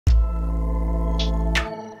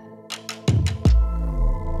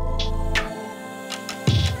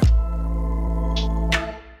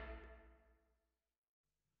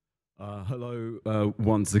Hello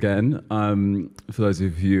once again. For those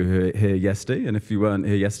of you who were here yesterday, and if you weren't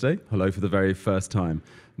here yesterday, hello for the very first time.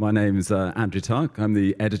 My name is Andrew Tuck. I'm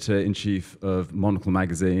the editor-in-chief of Monocle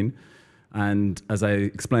magazine. And as I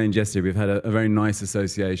explained yesterday, we've had a very nice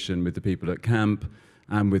association with the people at camp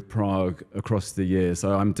and with Prague across the year.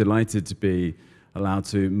 So I'm delighted to be allowed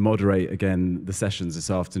to moderate again the sessions this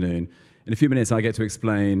afternoon. In a few minutes, I get to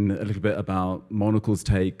explain a little bit about Monocle's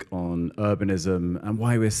take on urbanism and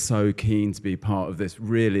why we're so keen to be part of this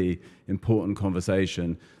really important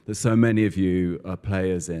conversation that so many of you are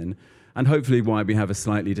players in, and hopefully why we have a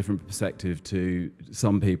slightly different perspective to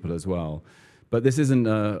some people as well. But this isn't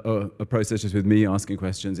a process just with me asking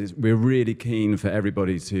questions. We're really keen for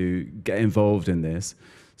everybody to get involved in this.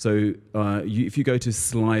 So if you go to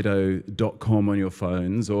slido.com on your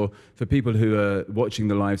phones, or for people who are watching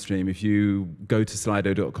the live stream, if you go to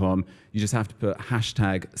slido.com, you just have to put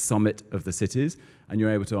hashtag Summit of the Cities, and you're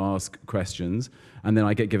able to ask questions. And then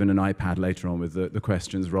I get given an iPad later on with the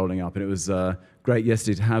questions rolling up. And it was great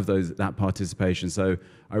yesterday to have that participation. So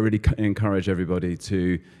I really encourage everybody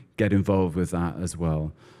to get involved with that as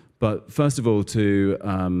well. But first of all, to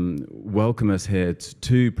welcome us here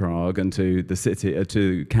to Prague and to the city,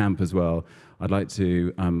 to camp as well, I'd like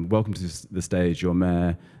to welcome to the stage your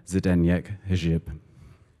mayor, Zdeněk Hřib.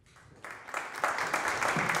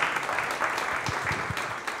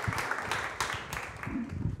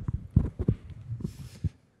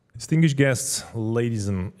 Distinguished guests, ladies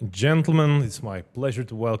and gentlemen, it's my pleasure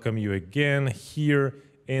to welcome you again here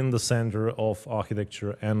in the Center of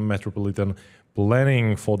Architecture and Metropolitan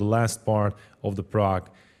Planning for the last part of the Prague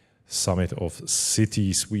Summit of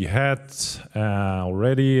Cities. We had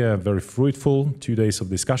already a very fruitful 2 days of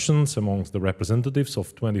discussions amongst the representatives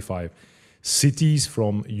of 25 cities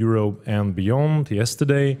from Europe and beyond.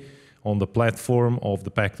 Yesterday, on the platform of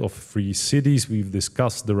the Pact of Free Cities, we've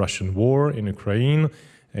discussed the Russian war in Ukraine,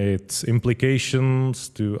 its implications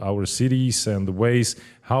to our cities and the ways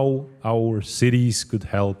how our cities could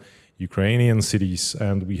help Ukrainian cities.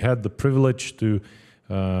 And we had the privilege to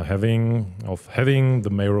having the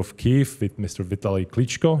mayor of Kiev with Mr. Vitaly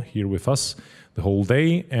Klitschko here with us the whole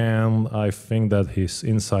day, and I think that his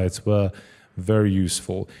insights were very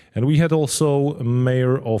useful. And we had also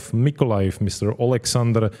mayor of Mykolaiv, Mr.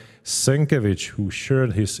 Alexander Senkevich, who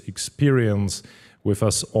shared his experience with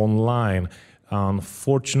us online.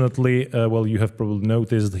 Unfortunately, well, you have probably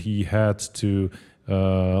noticed he had to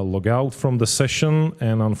log out from the session,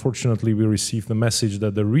 and unfortunately we received the message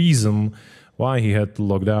that the reason why he had to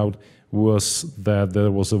log out was that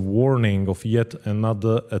there was a warning of yet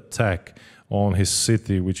another attack on his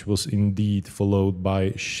city, which was indeed followed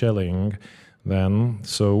by shelling then.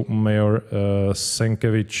 So Mayor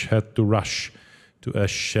Senkevich had to rush to a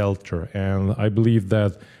shelter, and I believe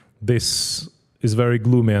that this is very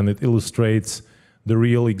gloomy, and it illustrates the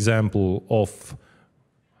real example of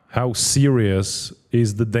how serious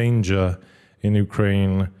is the danger in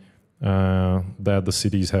Ukraine that the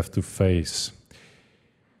cities have to face.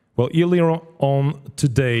 Well, earlier on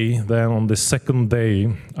today, then on the second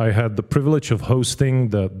day, I had the privilege of hosting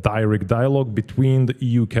the direct dialogue between the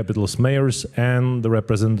EU capitals' mayors and the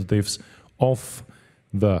representatives of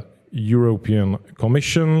the European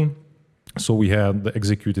Commission. So we had the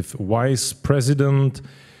Executive Vice President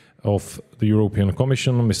of the European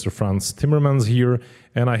Commission, Mr. Frans Timmermans here,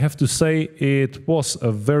 and I have to say it was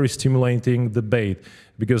a very stimulating debate,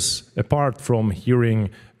 because apart from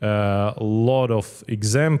hearing a lot of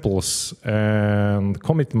examples and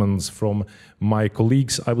commitments from my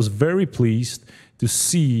colleagues, I was very pleased to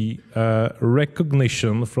see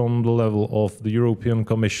recognition from the level of the European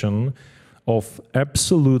Commission of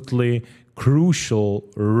absolutely crucial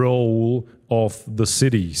role of the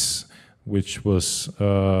cities, which was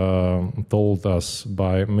told us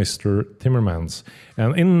by Mr. Timmermans.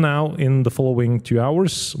 And in the following 2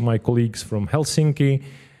 hours, my colleagues from Helsinki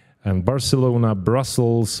and Barcelona,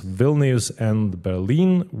 Brussels, Vilnius and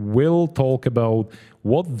Berlin will talk about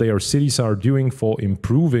what their cities are doing for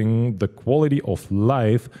improving the quality of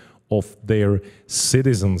life of their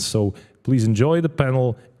citizens. So please enjoy the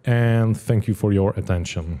panel, and thank you for your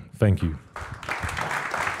attention. Thank you.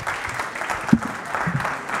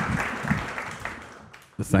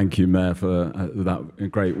 Thank you, Mayor, for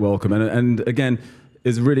that great welcome. And again,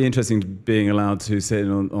 it's really interesting being allowed to sit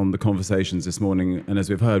in on the conversations this morning. And as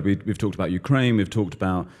we've heard, we've talked about Ukraine, we've talked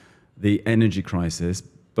about the energy crisis,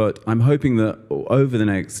 but I'm hoping that over the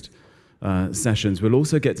next sessions, we'll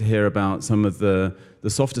also get to hear about some of the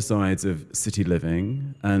softer sides of city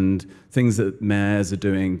living and things that mayors are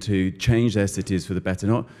doing to change their cities for the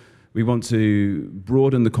better, we want to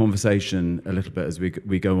broaden the conversation a little bit as we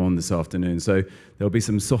go on this afternoon. So there'll be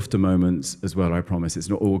some softer moments as well, I promise. It's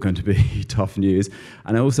not all going to be tough news.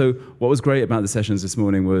 And also, what was great about the sessions this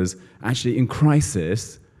morning was actually in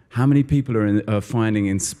crisis, how many people are finding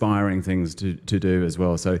inspiring things to do as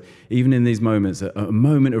well. So even in these moments, a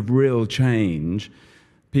moment of real change,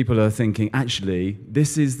 people are thinking, actually,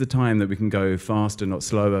 this is the time that we can go faster, not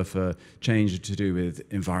slower, for change to do with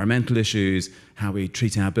environmental issues, how we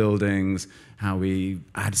treat our buildings, how we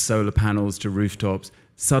add solar panels to rooftops.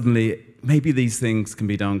 Suddenly, maybe these things can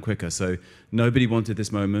be done quicker. So nobody wanted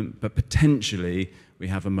this moment, but potentially we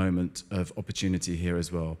have a moment of opportunity here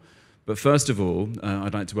as well. But first of all,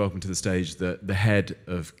 I'd like to welcome to the stage the head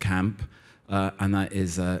of CAMP, and that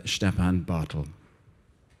is Stepan Bartel.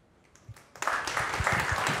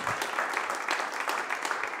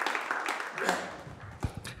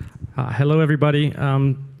 Hello, everybody.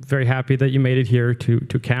 I'm very happy that you made it here to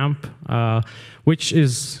CAMP, which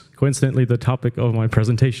is coincidentally the topic of my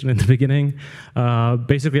presentation in the beginning.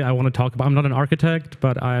 Basically, I want to talk about, I'm not an architect,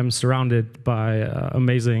 but I am surrounded by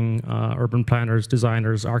amazing urban planners,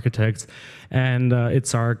 designers, architects, and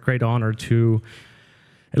it's our great honor to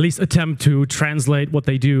at least attempt to translate what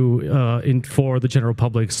they do for the general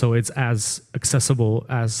public, so it's as accessible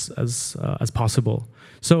as possible.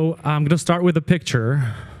 So I'm going to start with a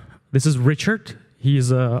picture. This is Richard.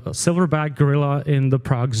 He's a silverback gorilla in the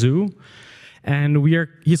Prague Zoo. And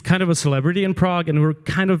he's kind of a celebrity in Prague, and we're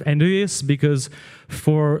kind of envious because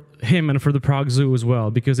for him and for the Prague Zoo as well,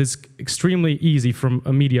 because it's extremely easy from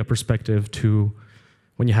a media perspective to,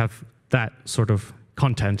 when you have that sort of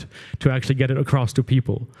content, to actually get it across to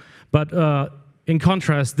people. But in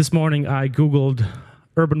contrast, this morning I Googled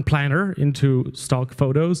urban planner into stock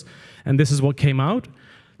photos, and this is what came out.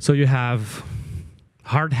 So you have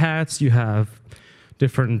hard hats, you have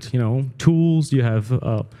different, tools, you have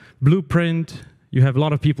a blueprint, you have a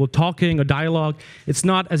lot of people talking, a dialogue. It's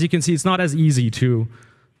not, as you can see, it's not as easy to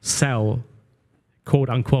sell, quote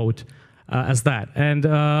unquote, as that. And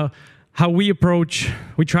how we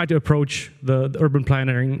try to approach the urban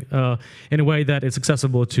planning in a way that is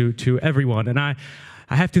accessible to everyone. And I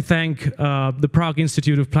have to thank the Prague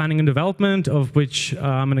Institute of Planning and Development, of which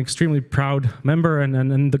I'm an extremely proud member,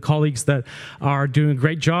 and the colleagues that are doing a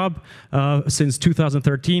great job since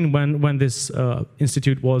 2013 when this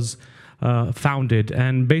institute was founded.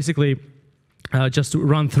 And basically, just to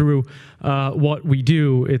run through what we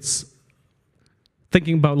do, it's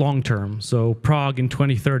thinking about long term, so Prague in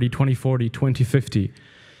 2030, 2040, 2050.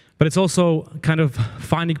 But it's also kind of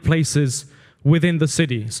finding places within the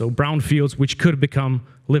city, so brownfields which could become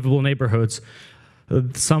livable neighborhoods.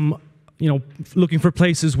 Some, looking for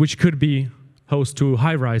places which could be host to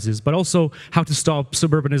high-rises, but also how to stop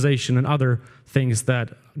suburbanization and other things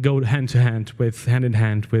that go hand in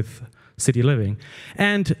hand with city living.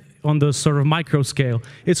 And on the sort of micro scale,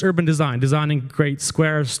 it's urban design, designing great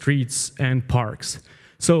squares, streets, and parks.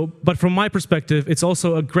 So, but from my perspective, it's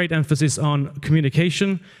also a great emphasis on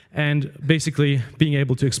communication and basically being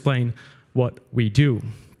able to explain what we do.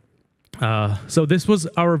 So this was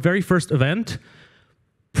our very first event,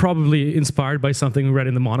 probably inspired by something we read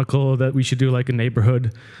in the Monocle that we should do like a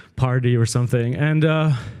neighborhood party or something. And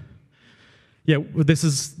yeah, this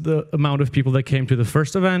is the amount of people that came to the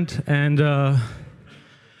first event. And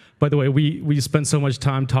by the way, we spent so much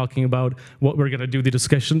time talking about what we're going to do the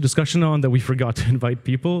discussion on that we forgot to invite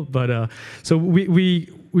people. But so we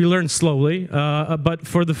learned slowly. But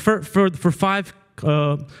for five for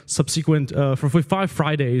 5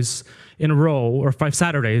 Fridays in a row, or 5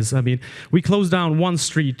 Saturdays, I mean, we closed down one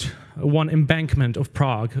street, one embankment of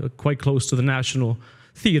Prague, quite close to the National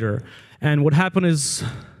Theatre. And what happened is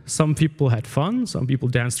some people had fun, some people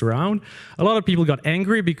danced around. A lot of people got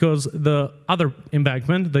angry because the other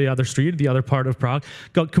embankment, the other street, the other part of Prague,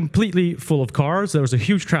 got completely full of cars. There was a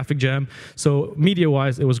huge traffic jam. So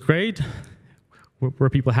media-wise, it was great.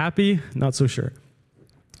 Were people happy? Not so sure.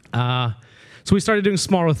 So we started doing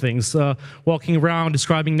smaller things, walking around,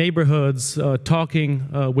 describing neighborhoods, talking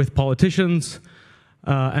with politicians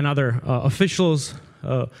and other officials.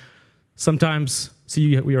 Sometimes,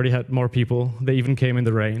 see, we already had more people. They even came in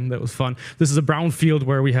the rain. That was fun. This is a brownfield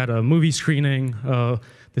where we had a movie screening.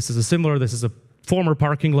 This is a former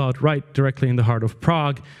parking lot right directly in the heart of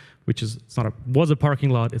Prague, which is was a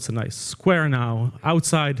parking lot. It's a nice square now,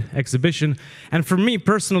 outside exhibition. And for me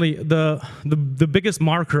personally, the biggest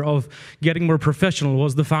marker of getting more professional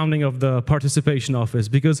was the founding of the participation office,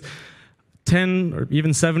 because 10 or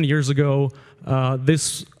even 7 years ago,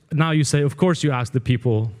 now you say, of course you ask the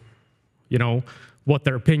people, what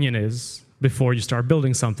their opinion is before you start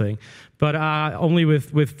building something. But only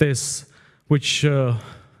with this, which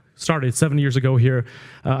started 7 years ago here,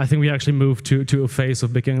 I think we actually moved to a phase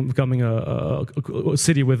of becoming a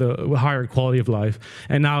city with a higher quality of life.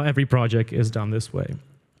 And now every project is done this way.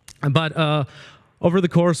 But over the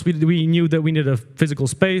course, we knew that we needed a physical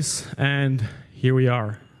space, and here we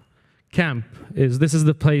are. Camp this is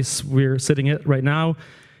the place we're sitting at right now.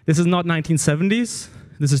 This is not 1970s.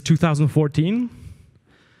 This is 2014.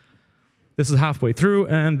 This is halfway through,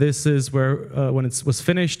 and this is where when it was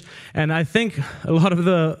finished. And I think a lot of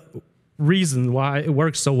the reason why it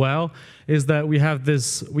works so well is that we have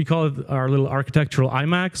this, we call it our little architectural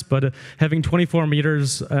IMAX, but having 24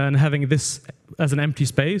 meters and having this as an empty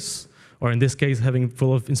space, or in this case, having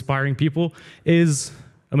full of inspiring people, is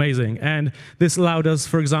amazing. And this allowed us,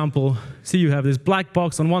 for example, see you have this black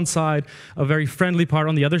box on one side, a very friendly part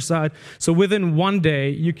on the other side. So within one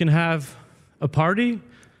day, you can have a party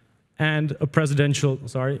and a presidential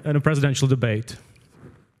debate.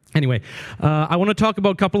 Anyway, I want to talk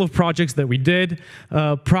about a couple of projects that we did.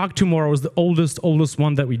 Prague Tomorrow was the oldest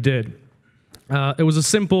one that we did. It was a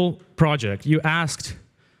simple project. You asked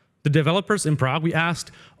the developers in Prague, we asked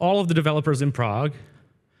all of the developers in Prague,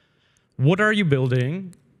 what are you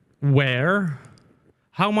building? Where?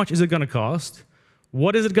 How much is it going to cost?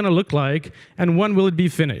 What is it going to look like? And when will it be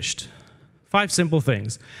finished? 5 simple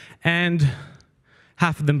things. And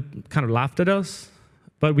half of them kind of laughed at us,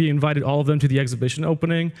 but we invited all of them to the exhibition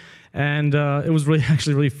opening. And it was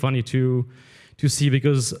actually really funny to see,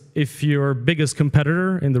 because if your biggest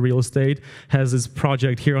competitor in the real estate has this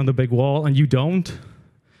project here on the big wall and you don't,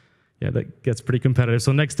 yeah, that gets pretty competitive.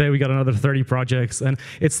 So next day we got another 30 projects, and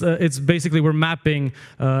it's basically we're mapping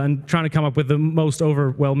and trying to come up with the most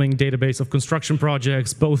overwhelming database of construction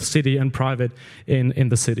projects, both city and private, in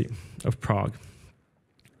the city of Prague.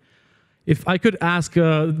 If I could ask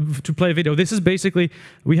to play a video, this is basically,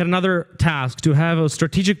 we had another task to have a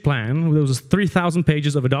strategic plan. There was 3,000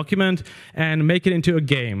 pages of a document and make it into a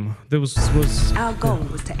game. Our goal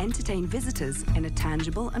was to entertain visitors in a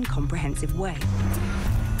tangible and comprehensive way.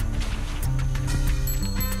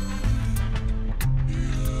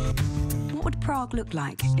 What would Prague look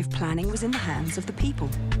like if planning was in the hands of the people?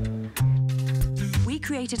 We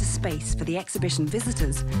created a space for the exhibition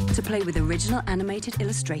visitors to play with original animated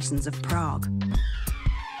illustrations of Prague.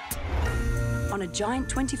 On a giant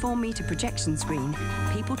 24-meter projection screen,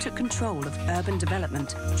 people took control of urban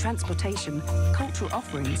development, transportation, cultural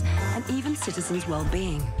offerings, and even citizens'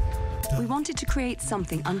 well-being. We wanted to create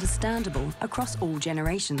something understandable across all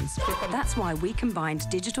generations. That's why we combined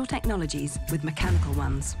digital technologies with mechanical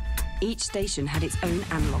ones. Each station had its own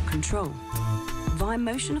analog control. Via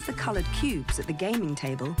motion of the coloured cubes at the gaming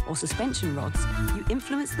table or suspension rods, you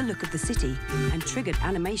influenced the look of the city and triggered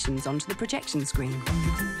animations onto the projection screen.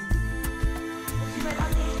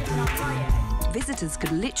 Visitors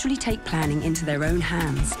could literally take planning into their own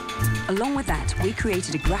hands. Along with that, we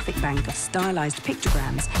created a graphic bank of stylised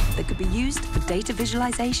pictograms that could be used for data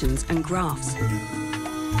visualizations and graphs.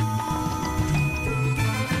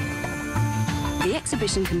 The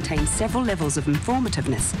exhibition contains several levels of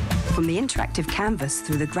informativeness, from the interactive canvas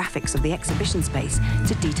through the graphics of the exhibition space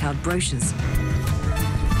to detailed brochures.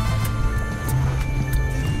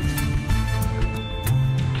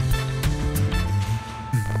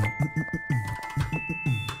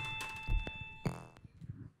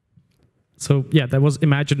 So yeah, that was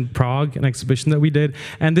Imagine Prague, an exhibition that we did.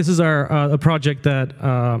 And this is our a project that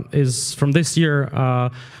is from this year.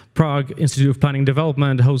 Prague Institute of Planning and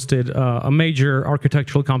Development hosted a major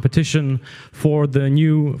architectural competition for the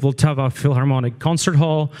new Vltava Philharmonic Concert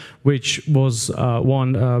Hall, which was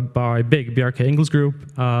won by big BRK Ingles Group.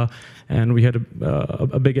 And we had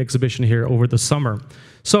a big exhibition here over the summer.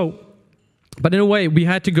 So, but in a way, we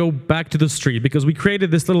had to go back to the street because we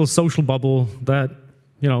created this little social bubble that,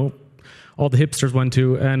 you know, all the hipsters went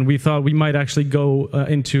to, and we thought we might actually go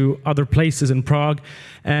into other places in Prague.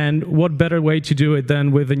 And what better way to do it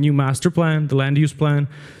than with a new master plan, the land use plan.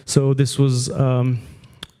 So this was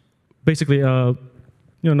basically a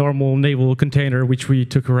normal naval container, which we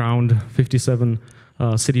took around 57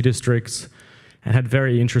 city districts and had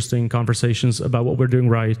very interesting conversations about what we're doing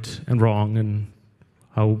right and wrong and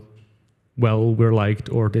how well we're liked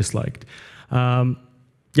or disliked.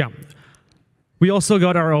 Yeah. We also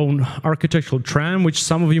got our own architectural tram, which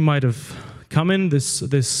some of you might have come in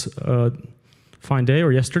this fine day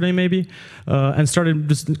or yesterday maybe, and started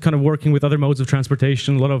just kind of working with other modes of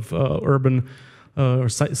transportation, a lot of urban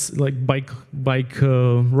like bike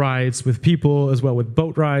rides with people, as well with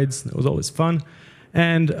boat rides. It was always fun.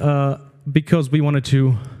 And because we wanted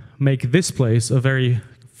to make this place a very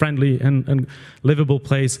friendly and livable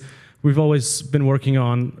place, we've always been working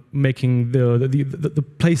on making the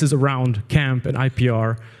places around camp and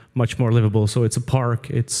IPR much more livable. So it's a park,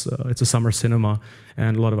 it's a summer cinema,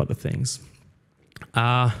 and a lot of other things.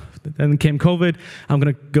 Then came COVID. I'm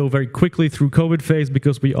going to go very quickly through COVID phase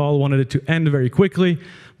because we all wanted it to end very quickly,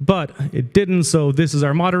 but it didn't. So this is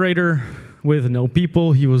our moderator with no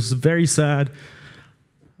people. He was very sad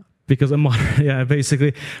because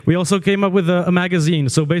basically. We also came up with a magazine.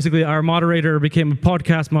 So basically our moderator became a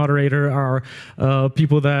podcast moderator. Our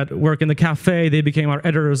people that work in the cafe, they became our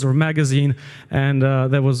editors of a magazine. And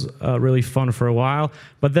that was really fun for a while.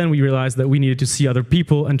 But then we realized that we needed to see other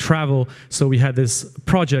people and travel. So we had this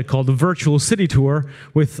project called the Virtual City Tour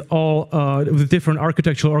with all with different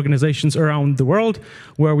architectural organizations around the world,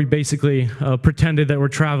 where we basically pretended that we're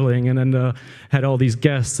traveling and then had all these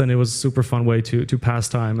guests. And it was a super fun way to pass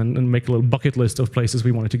time and make a little bucket list of places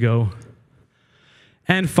we wanted to go.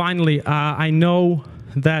 And finally, I know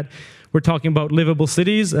that we're talking about livable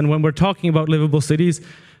cities, and when we're talking about livable cities,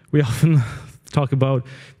 we often talk about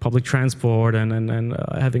public transport and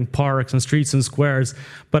having parks and streets and squares,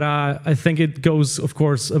 but I think it goes, of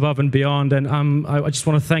course, above and beyond, and I just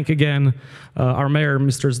want to thank again our mayor,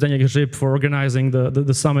 Mr. Zdeněk Hřib, for organizing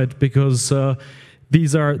the summit, because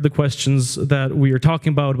these are the questions that we are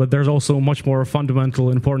talking about, but there's also much more fundamental,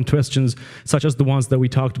 important questions, such as the ones that we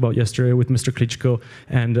talked about yesterday with Mr. Klitschko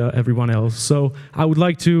and everyone else. So I would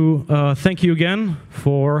like to thank you again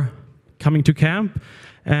for coming to camp,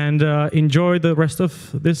 and enjoy the rest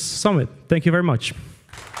of this summit. Thank you very much.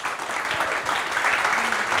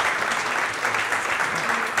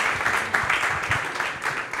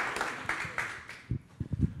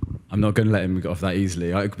 I'm not going to let him get off that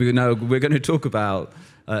easily. No, we're going to talk about,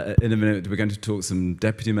 in a minute, we're going to talk some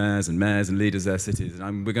deputy mayors and leaders of their cities.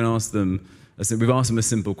 And we're going to ask them, we've asked them a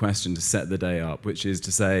simple question to set the day up, which is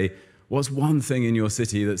to say, what's one thing in your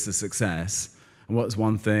city that's a success? And what's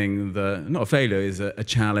one thing that, not a failure, is a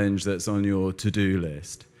challenge that's on your to-do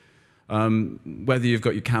list? Whether you've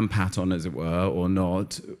got your camp hat on, as it were, or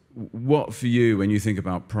not, what for you, when you think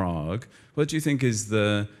about Prague, what do you think is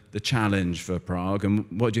the challenge for Prague, and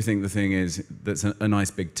what do you think the thing is that's a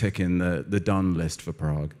nice big tick in the done list for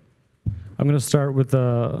Prague? I'm going to start with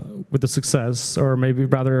the success, or maybe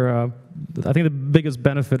rather, I think the biggest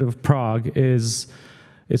benefit of Prague is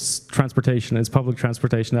it's transportation. It's public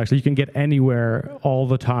transportation. Actually, you can get anywhere all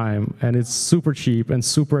the time, and it's super cheap and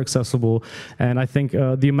super accessible. And I think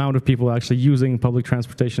the amount of people actually using public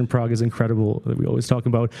transportation in Prague is incredible. We always talk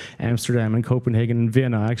about Amsterdam and Copenhagen and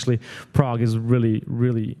Vienna. Actually, Prague is really,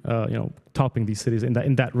 really, topping these cities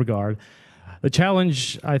in that regard. The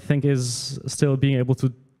challenge, I think, is still being able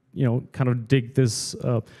to, kind of dig this.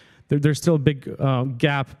 There's still a big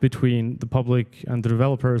gap between the public and the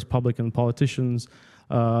developers, public and politicians.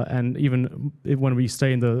 And even when we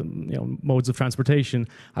stay in the modes of transportation,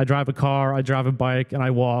 I drive a car, I drive a bike, and I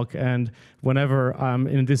walk. And whenever I'm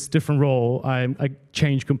in this different role, I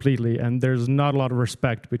change completely, and there's not a lot of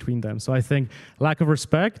respect between them. So I think lack of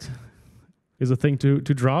respect is a thing to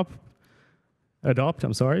adopt.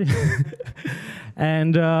 I'm sorry.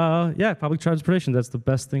 And public transportation, that's the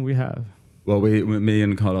best thing we have. Well, me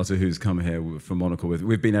and Carlotta, who's come here from Monocle,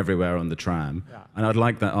 we've been everywhere on the tram, and I'd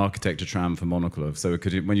like that architecture tram for Monocle. So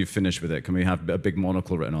when you finish with it, can we have a big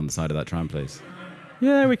Monocle written on the side of that tram, please?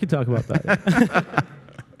 Yeah, we can talk about that.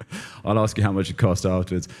 I'll ask you how much it cost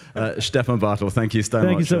afterwards. Stefan Bartel, thank you so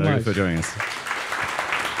much for joining us.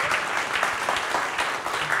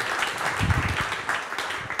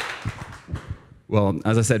 Well,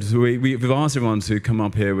 as I said, we've asked everyone to come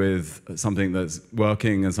up here with something that's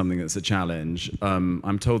working and something that's a challenge.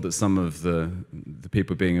 I'm told that some of the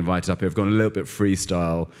people being invited up here have gone a little bit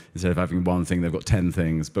freestyle. Instead of having one thing, they've got 10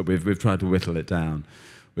 things, but we've tried to whittle it down.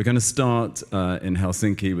 We're going to start in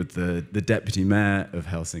Helsinki with the Deputy Mayor of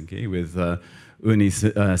Helsinki, with Uni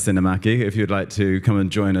Sinnemäki, if you'd like to come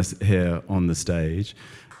and join us here on the stage.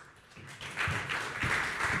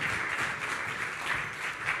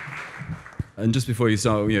 And just before you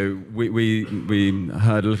start, we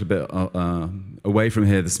heard a little bit away from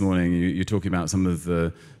here this morning. You're talking about some of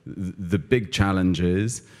the big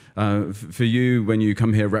challenges. For you, when you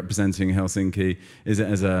come here representing Helsinki, is it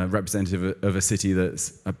as a representative of a city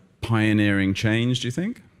that's a pioneering change, do you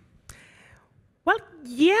think? Well,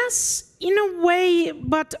 yes, in a way,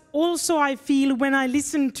 but also I feel when I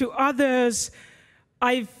listen to others,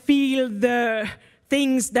 I feel the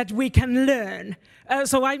things that we can learn.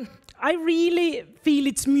 So I really feel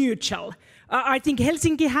it's mutual. I think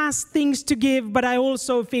Helsinki has things to give, but I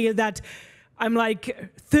also feel that I'm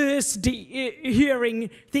like thirsty hearing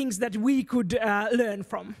things that we could learn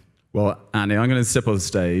from. Well, Annie, I'm going to step on the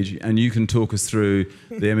stage, and you can talk us through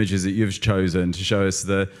the images that you've chosen to show us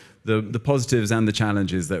the positives and the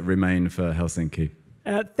challenges that remain for Helsinki.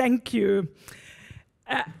 Thank you.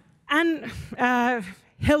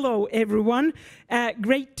 Hello, everyone.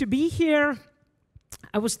 Great to be here.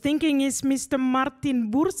 I was thinking, is Mr.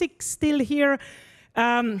 Martin Bursik still here?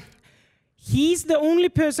 He's the only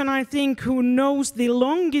person, I think, who knows the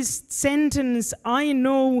longest sentence I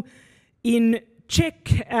know in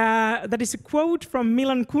Czech. That is a quote from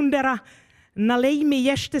Milan Kundera. Nalej mi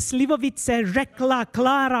ještě slivovice, řekla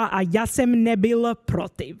Klára a já jsem nebyl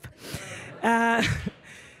protiv.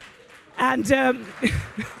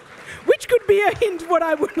 Which could be a hint what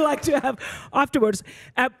I would like to have afterwards.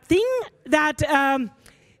 A thing that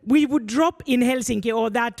we would drop in Helsinki, or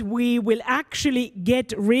that we will actually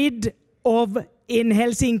get rid of in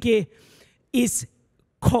Helsinki, is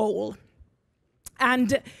coal.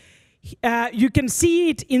 And you can see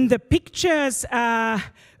it in the pictures, a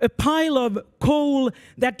pile of coal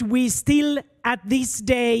that we still at this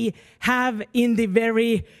day have in the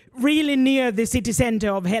really near the city center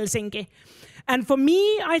of Helsinki. And for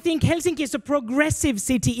me, I think Helsinki is a progressive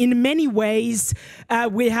city in many ways.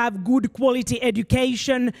 We have good quality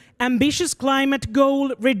education, ambitious climate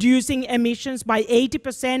goal, reducing emissions by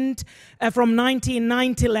 80% from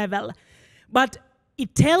 1990 level. But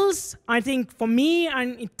it tells, I think for me,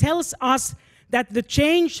 and it tells us that the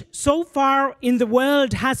change so far in the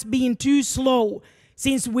world has been too slow,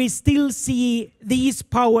 since we still see these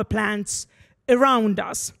power plants around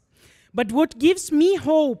us. But what gives me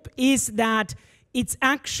hope is that it's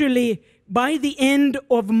actually by the end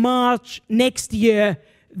of March next year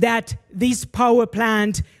that this power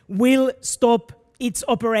plant will stop its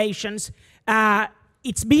operations.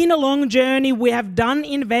 It's been a long journey. We have done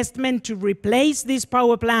investment to replace this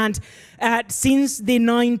power plant since the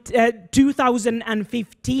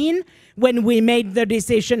 2015, when we made the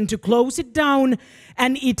decision to close it down,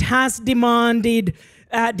 and it has demanded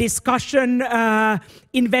discussion,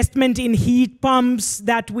 investment in heat pumps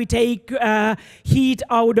that we take heat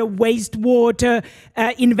out of wastewater,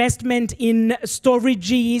 investment in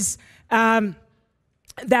storages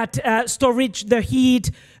that storage the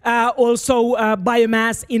heat, also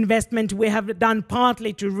biomass investment we have done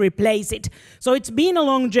partly to replace it. So it's been a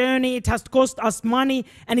long journey, it has cost us money,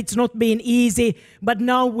 and it's not been easy, but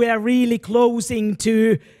now we are really closing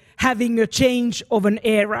to having a change of an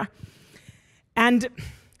era. And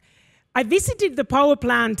I visited the power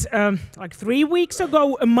plant like 3 weeks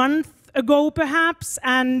ago, a month ago perhaps,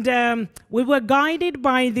 and we were guided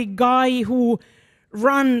by the guy who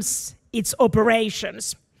runs its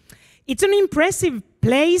operations. It's an impressive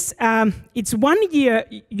place. It's 1 year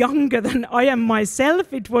younger than I am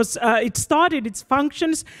myself. It started its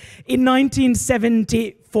functions in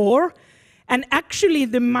 1974, and actually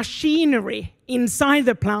the machinery inside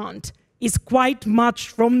the plant is quite much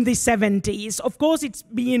from the 70s. Of course, it's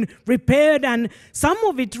been repaired and some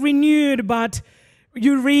of it renewed, but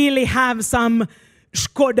you really have some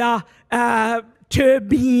Skoda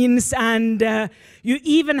turbines, and you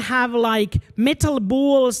even have like metal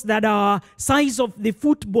balls that are size of the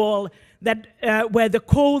football, that where the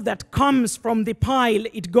coal that comes from the pile,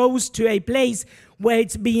 it goes to a place where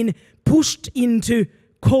it's been pushed into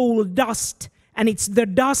coal dust, and it's the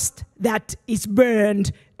dust that is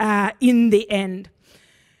burned in the end.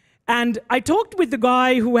 And I talked with the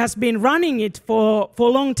guy who has been running it for a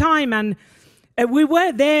long time, and we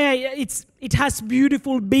were there. It has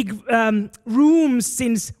beautiful big rooms,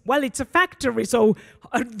 since, well, it's a factory, so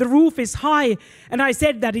the roof is high. And I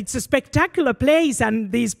said that it's a spectacular place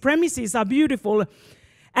and these premises are beautiful.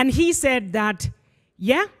 And he said that,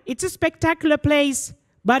 yeah, it's a spectacular place,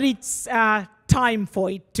 but it's time for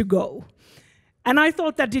it to go. And I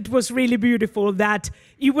thought that it was really beautiful that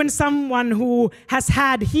even someone who has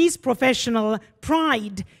had his professional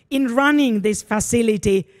pride in running this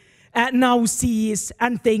facility now sees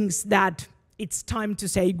and thinks that it's time to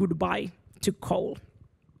say goodbye to coal.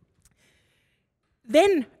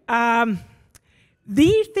 Then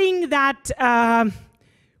the thing that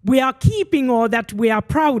we are keeping, or that we are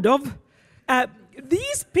proud of,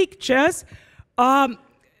 these pictures are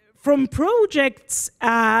from projects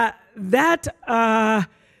that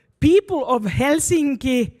people of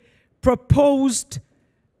Helsinki proposed,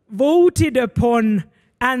 voted upon,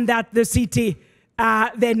 and that the city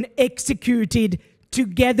then executed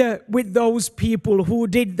together with those people who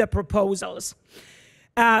did the proposals.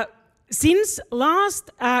 Since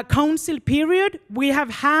last council period, we have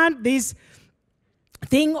had this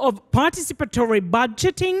thing of participatory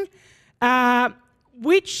budgeting,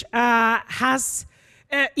 which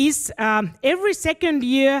is every second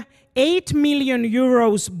year 8 million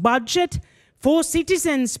euros budget for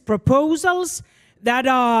citizens' proposals that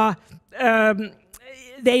are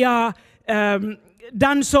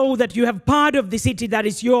done so that you have part of the city that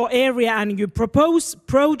is your area and you propose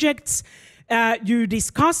projects, you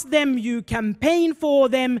discuss them, you campaign for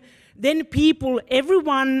them, then people,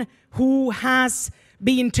 everyone who has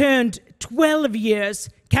been turned 12 years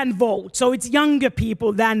can vote. So it's younger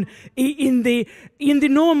people than in the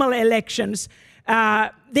normal elections.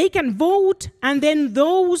 They can vote, and then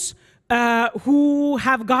those who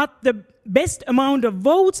have got the best amount of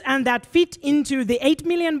votes and that fit into the 8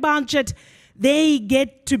 million budget, they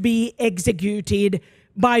get to be executed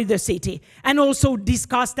by the city, and also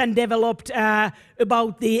discussed and developed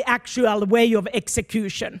about the actual way of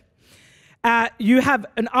execution. You have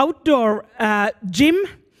an outdoor gym.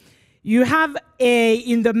 You have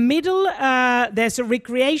in the middle, there's a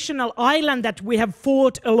recreational island that we have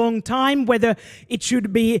fought a long time, whether it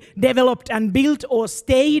should be developed and built or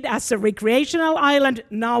stayed as a recreational island.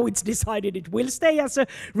 Now it's decided it will stay as a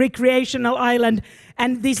recreational island.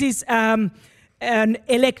 And this is an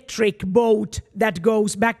electric boat that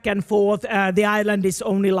goes back and forth. The island is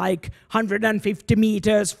only like 150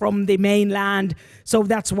 meters from the mainland, so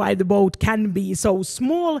that's why the boat can be so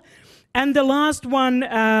small. And the last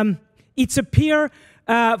one, it's a pier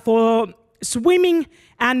for swimming,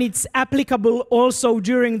 and it's applicable also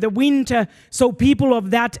during the winter. So people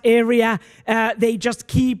of that area, they just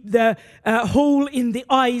keep the hole in the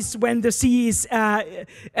ice when the sea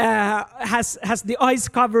has the ice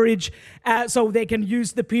coverage, so they can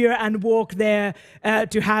use the pier and walk there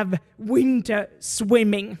to have winter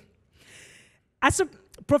swimming. As a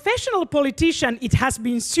professional politician, it has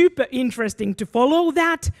been super interesting to follow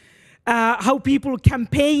that. How people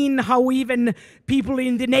campaign, how even people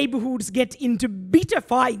in the neighborhoods get into bitter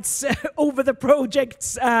fights over the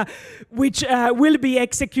projects which will be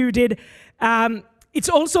executed. It's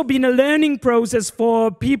also been a learning process for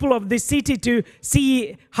people of the city to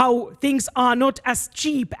see how things are not as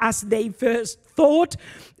cheap as they first thought.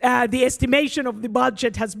 The estimation of the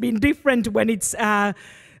budget has been different when it's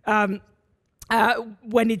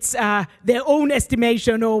their own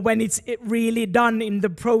estimation or when it's really done in the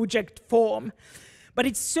project form. But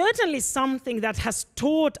it's certainly something that has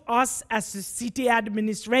taught us as a city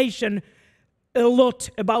administration a lot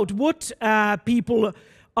about what people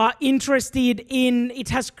are interested in. It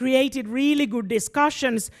has created really good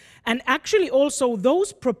discussions, and actually also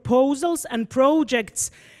those proposals and projects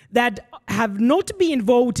that have not been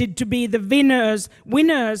voted to be the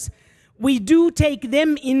winners, we do take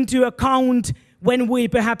them into account when we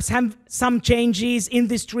perhaps have some changes in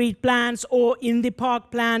the street plans or in the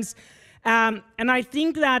park plans. And I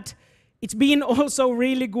think that it's been also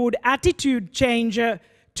really good attitude changer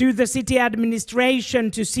to the city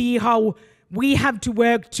administration to see how we have to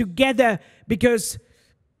work together, because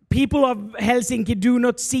people of Helsinki do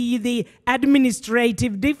not see the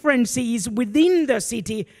administrative differences within the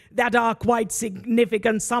city that are quite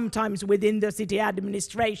significant sometimes within the city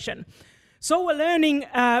administration. So a learning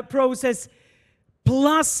process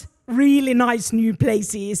plus really nice new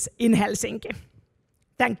places in Helsinki.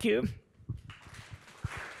 Thank you.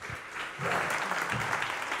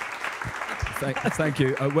 Thank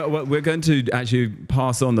you. Well, we're going to actually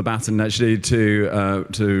pass on the baton actually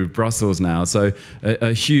to Brussels now. So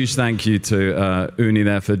a huge thank you to Uni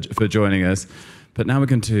there for joining us. But now we're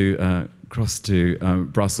going to cross to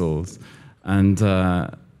Brussels and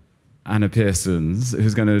Anna Pearsons,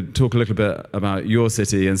 who's going to talk a little bit about your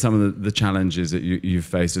city and some of the challenges that you've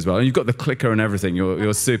faced as well. And you've got the clicker and everything.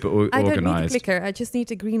 You're super organized. I don't need a clicker. I just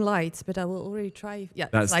need a green light, but I will already try. Yeah,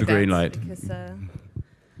 that's like the green light. Because,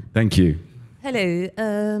 thank you.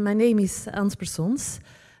 Hello, my name is Anna Pearsons.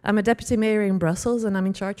 I'm a deputy mayor in Brussels, and I'm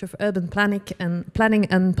in charge of urban planning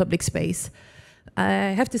and public space. I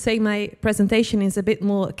have to say my presentation is a bit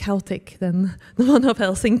more chaotic than the one of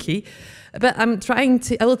Helsinki, but I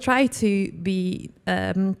will try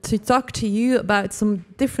to talk to you about some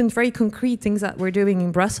different, very concrete things that we're doing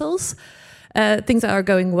in Brussels, things that are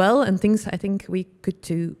going well and things I think we could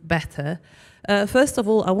do better. First of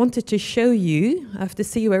all, I wanted to show you, I have to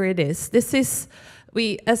see where it is. This is,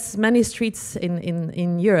 as many streets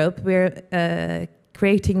in Europe, we're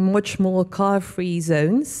creating much more car-free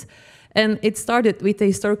zones. And it started with the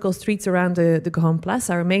historical streets around the Grand Place,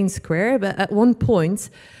 our main square. But at one point,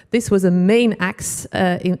 this was a main axe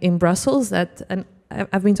in Brussels. And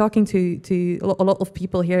I've been talking to a lot of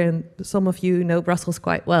people here, and some of you know Brussels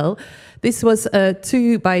quite well. This was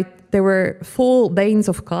there were 4 lanes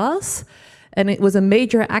of cars, and it was a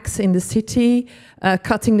major axe in the city,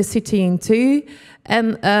 cutting the city in 2.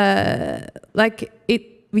 And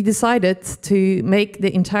we decided to make the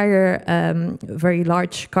entire very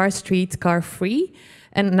large car street car-free,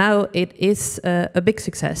 and now it is a big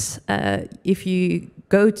success. If you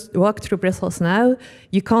walk through Brussels now,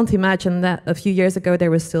 you can't imagine that a few years ago there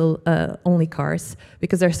were still only cars,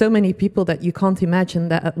 because there are so many people that you can't imagine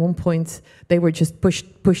that at one point they were just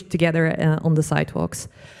pushed together on the sidewalks.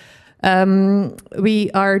 We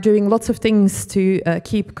are doing lots of things to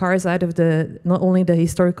keep cars out of not only the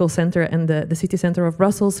historical center and the city center of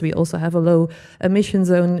Brussels. We also have a low emission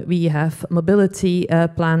zone. We have mobility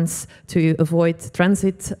plans to avoid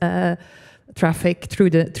transit traffic through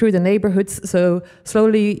the neighborhoods. So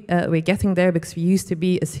slowly we're getting there, because we used to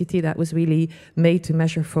be a city that was really made to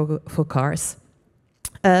measure for cars.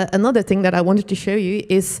 Another thing that I wanted to show you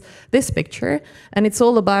is this picture, and it's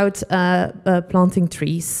all about planting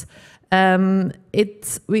trees.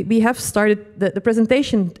 We have started, the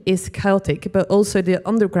presentation is chaotic, but also the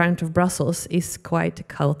underground of Brussels is quite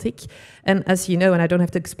chaotic. And as you know, and I don't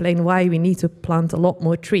have to explain why we need to plant a lot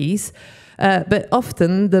more trees, but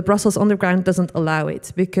often the Brussels underground doesn't allow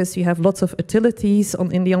it, because you have lots of utilities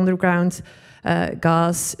in the underground,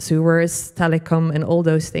 gas, sewers, telecom, and all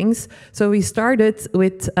those things. So we started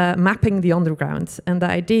with mapping the underground, and the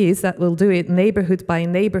idea is that we'll do it neighborhood by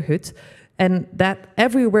neighborhood, and that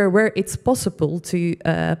everywhere where it's possible to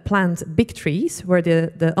plant big trees, where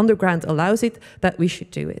the underground allows it, that we should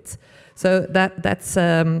do it. So that's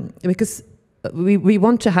because we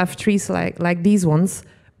want to have trees like these ones,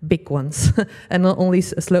 big ones, and not only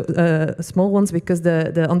small ones, because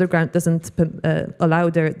the underground doesn't allow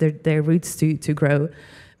their roots to grow.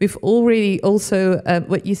 We've already also,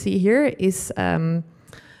 what you see here is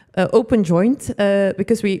open joint,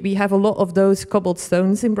 because we have a lot of those cobbled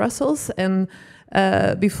stones in Brussels, and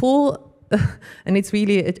before, and it's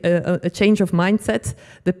really a change of mindset.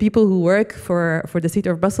 The people who work for the city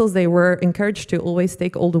of Brussels, they were encouraged to always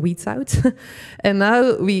take all the weeds out. And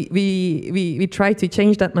now we try to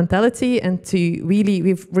change that mentality, and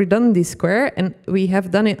we've redone this square, and we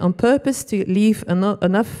have done it on purpose to leave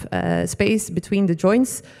enough space between the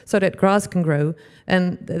joints so that grass can grow.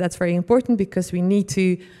 And that's very important, because we need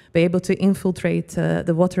to be able to infiltrate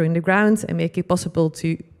the water in the ground and make it possible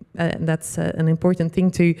to that's an important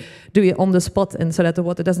thing, to do it on the spot, and so that the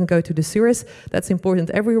water doesn't go to the sewers. That's important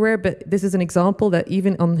everywhere, but this is an example that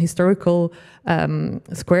even on historical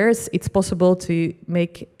squares, it's possible to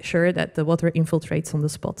make sure that the water infiltrates on the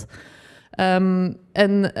spot.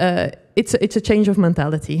 It's a change of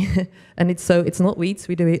mentality, and it's not weeds,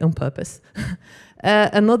 we do it on purpose.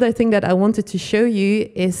 Another thing that I wanted to show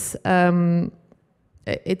you is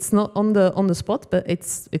it's not on the spot, but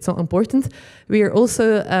it's not important. We are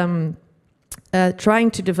also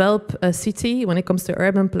trying to develop a city when it comes to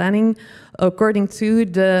urban planning according to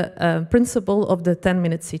the principle of the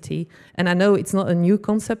 10-minute city. And I know it's not a new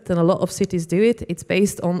concept, and a lot of cities do it. It's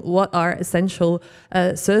based on what are essential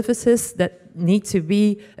services that need to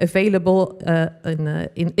be available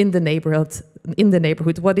in the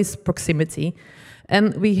neighborhood. What is proximity?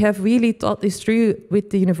 And we have really thought this through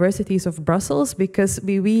with the universities of Brussels, because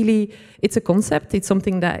it's a concept, it's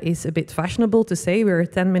something that is a bit fashionable to say we're a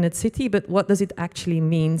 10-minute city, but what does it actually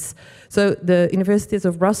mean? So the universities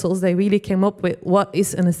of Brussels, they really came up with what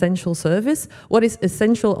is an essential service, what is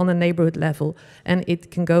essential on a neighborhood level. And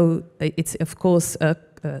it can go, it's of course,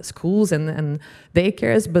 schools and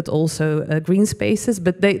daycares, but also green spaces,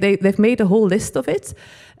 but they've made a whole list of it.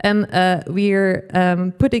 And we're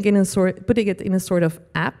putting it in a sort of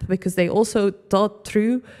app, because they also thought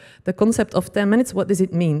through the concept of 10 minutes. What does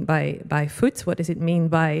it mean by foot? What does it mean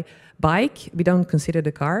by bike? We don't consider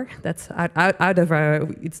the car. That's out of our,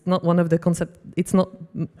 it's not one of the concept, it's not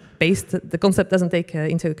based, the concept doesn't take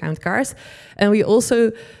into account cars. And we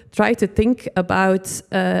also try to think about,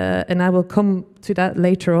 and I will come to that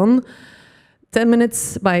later on, 10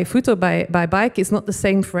 minutes by foot or by bike is not the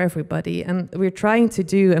same for everybody. And we're trying to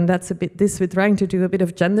do, and that's a bit this, we're trying to do a bit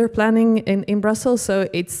of gender planning in Brussels. So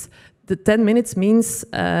it's, the 10 minutes means,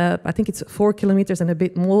 I think it's 4 kilometers and a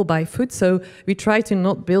bit more by foot. So we try to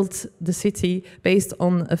not build the city based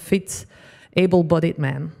on a fit, able-bodied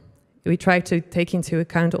man. We try to take into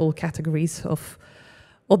account all categories of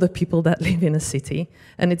other people that live in a city,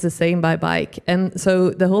 and it's the same by bike. And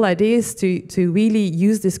so the whole idea is to really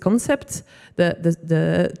use this concept, per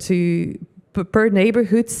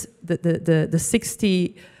neighborhoods, the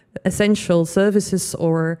 60 essential services,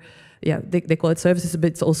 or they call it services,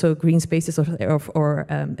 but it's also green spaces or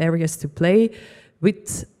areas to play,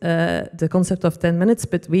 with the concept of 10 minutes,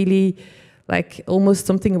 but really like almost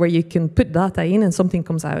something where you can put data in and something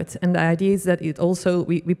comes out. And the idea is that it also,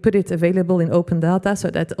 we put it available in open data, so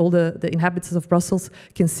that all the inhabitants of Brussels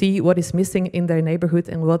can see what is missing in their neighborhood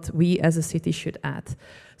and what we as a city should add.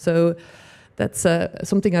 So that's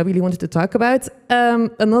something I really wanted to talk about.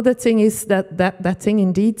 Another thing is that thing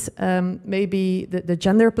indeed, maybe the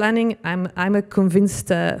gender planning. I'm a convinced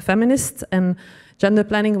feminist, and gender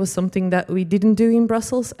planning was something that we didn't do in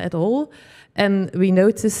Brussels at all. And we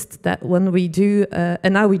noticed that when we do,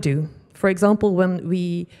 and now we do. For example, when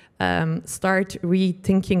we start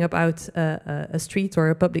rethinking about a street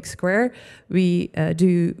or a public square, we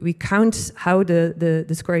count how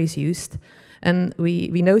the square is used. And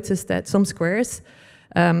we noticed that some squares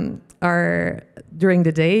are, during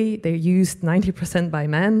the day, they're used 90% by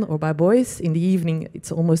men or by boys. In the evening,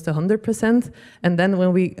 it's almost 100%. And then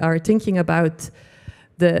when we are thinking about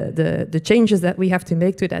the changes that we have to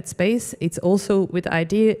make to that space, it's also with the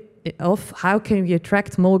idea of how can we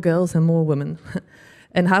attract more girls and more women.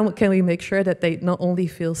 And how can we make sure that they not only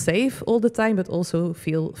feel safe all the time, but also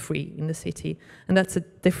feel free in the city? And that's a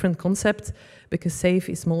different concept, because safe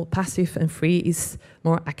is more passive and free is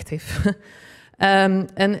more active.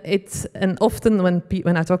 And often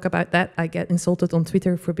when I talk about that, I get insulted on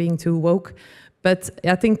Twitter for being too woke. But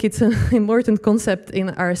I think it's an important concept in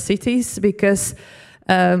our cities, because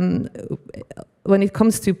when it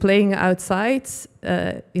comes to playing outside,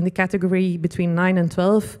 in the category between 9 and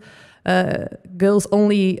 12, girls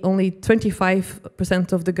only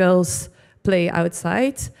 25% of the girls play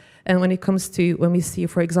outside. And when it comes to, when we see,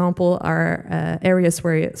 for example, our areas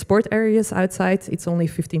where sport areas outside, it's only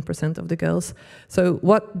 15% of the girls. So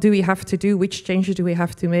what do we have to do? Which changes do we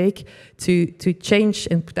have to make to change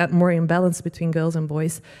and put that more in balance between girls and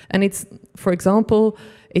boys? And it's, for example,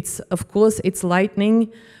 it's, of course, it's lighting,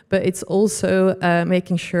 but it's also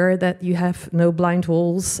making sure that you have no blind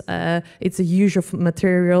walls. It's a use of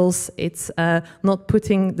materials. It's not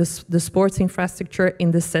putting the sports infrastructure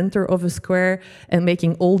in the center of a square and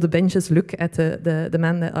making all the benches look at the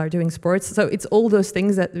men that are doing sports. So it's all those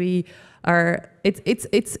things that we are. It's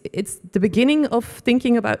the beginning of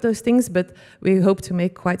thinking about those things, but we hope to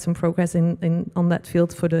make quite some progress on that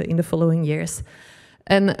field in the following years.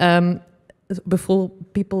 And before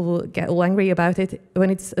people will get all angry about it, when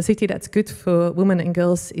it's a city that's good for women and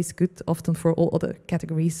girls, it's good often for all other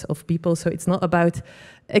categories of people. So it's not about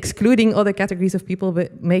excluding other categories of people,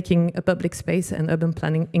 but making a public space and urban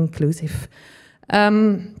planning inclusive.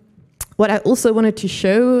 What I also wanted to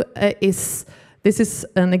show is, this is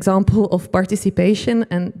an example of participation,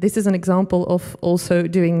 and this is an example of also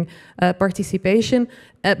doing participation.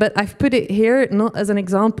 But I've put it here not as an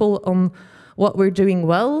example on what we're doing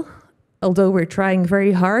well, although we're trying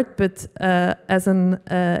very hard, but as an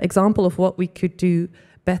example of what we could do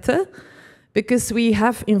better, because we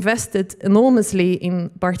have invested enormously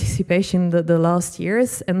in participation the last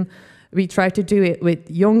years, and we try to do it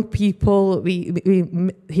with young people.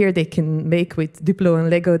 Here they can make with Duplo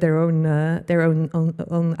and Lego their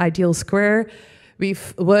own ideal square.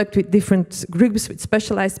 We've worked with different groups, with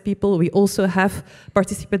specialized people. We also have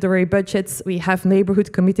participatory budgets. We have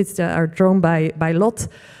neighborhood committees that are drawn by lot.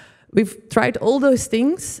 We've tried all those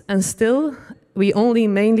things, and still we only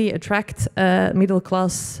mainly attract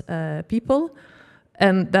middle-class people,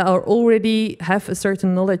 and that already have a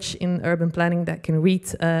certain knowledge in urban planning, that can read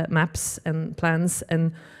maps and plans.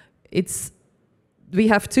 And we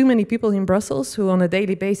have too many people in Brussels who on a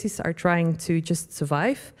daily basis are trying to just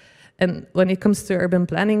survive. And when it comes to urban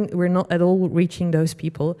planning, we're not at all reaching those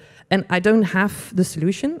people. And I don't have the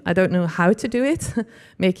solution. I don't know how to do it.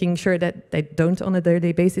 Making sure that they don't on a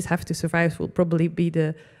daily basis have to survive will probably be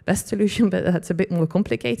the best solution, but that's a bit more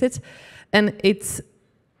complicated. And it's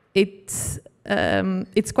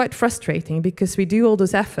quite frustrating, because we do all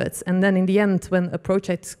those efforts, and then in the end, when a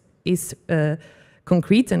project is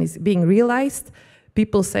concrete and is being realized,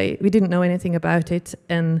 people say, we didn't know anything about it,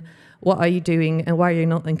 and what are you doing, and why are you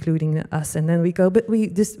not including us? And then we go, but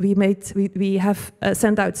we have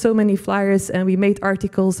sent out so many flyers, and we made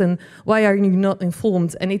articles, and why are you not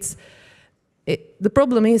informed? And the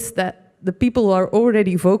problem is that the people who are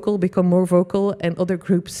already vocal become more vocal, and other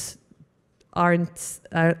groups aren't.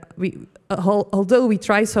 Although we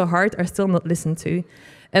try so hard, are still not listened to.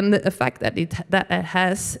 And the fact that it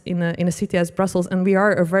has in a city as Brussels, and we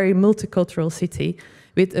are a very multicultural city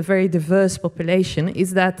with a very diverse population,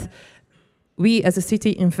 is that we as a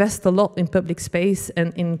city invest a lot in public space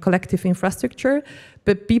and in collective infrastructure,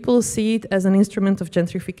 but people see it as an instrument of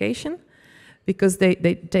gentrification, because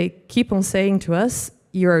they keep on saying to us,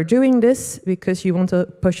 you are doing this because you want to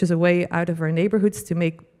push us away out of our neighborhoods to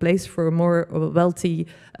make place for more wealthy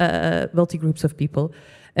groups of people.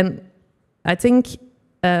 And I think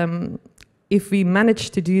if we manage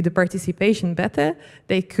to do the participation better,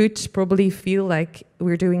 they could probably feel like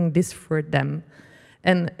we're doing this for them.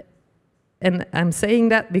 And And I'm saying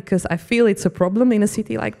that because I feel it's a problem in a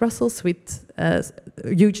city like Brussels with a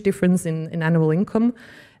huge difference in annual income.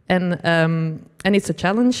 And it's a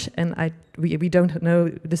challenge, and we don't know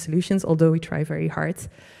the solutions, although we try very hard.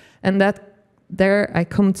 And there I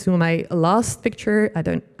come to my last picture.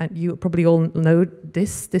 You probably all know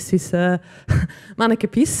this. This is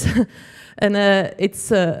Manneke Pies. And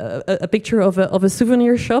it's a picture of a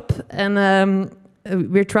souvenir shop. And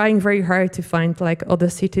we're trying very hard to find, like other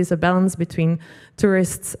cities, a balance between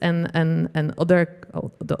tourists and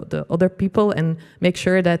the other people, and make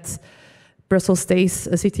sure that Brussels stays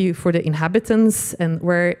a city for the inhabitants and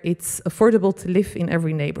where it's affordable to live in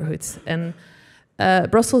every neighborhood. And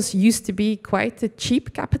Brussels used to be quite a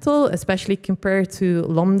cheap capital, especially compared to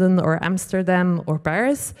London or Amsterdam or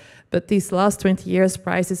Paris. But these last 20 years,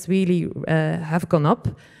 prices really have gone up.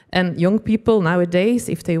 And young people nowadays,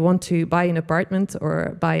 if they want to buy an apartment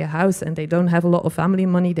or buy a house and they don't have a lot of family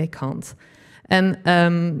money, they can't.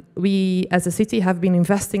 And we, as a city, have been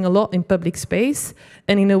investing a lot in public space.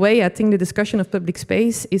 And in a way, I think the discussion of public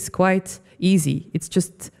space is quite easy. It's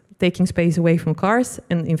just taking space away from cars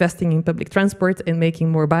and investing in public transport and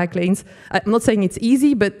making more bike lanes. I'm not saying it's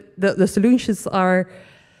easy, but the solutions are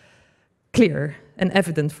clear and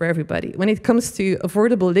evident for everybody. When it comes to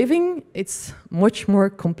affordable living, it's much more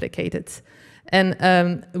complicated.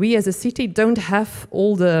 And we as a city don't have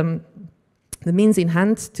all the means in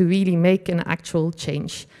hand to really make an actual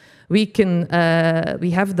change. We've been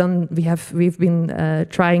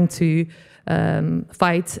trying to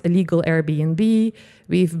fight illegal Airbnb.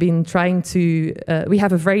 We've been trying to, we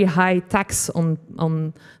have a very high tax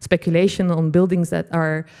on speculation on buildings that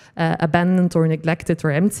are abandoned or neglected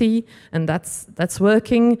or empty, and that's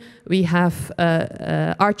working. We have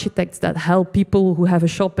architects that help people who have a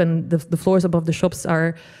shop and the floors above the shops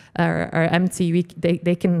are empty.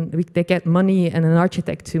 They get money and an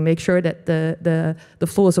architect to make sure that the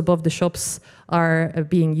floors above the shops are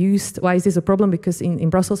being used. Why is this a problem? Because in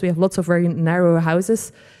Brussels we have lots of very narrow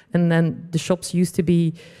houses, and then the shop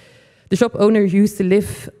owner used to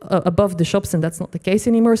live above the shops, and that's not the case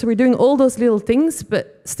anymore. So we're doing all those little things,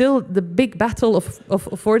 but still the big battle of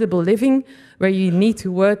affordable living, where you need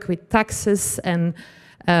to work with taxes and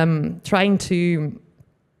trying to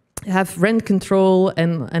have rent control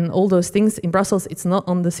and all those things. In Brussels, it's not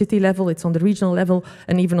on the city level, it's on the regional level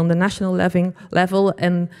and even on the national level.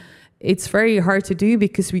 And it's very hard to do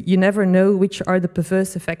because you never know which are the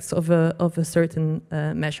perverse effects of a certain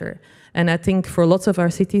measure. And I think for lots of our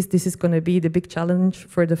cities, this is going to be the big challenge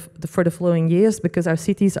for the following years, because our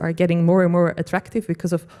cities are getting more and more attractive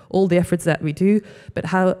because of all the efforts that we do. But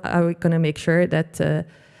how are we going to make sure that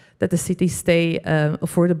the cities stay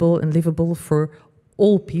affordable and livable for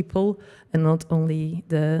all people and not only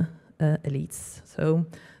the elites? So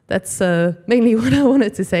that's mainly what I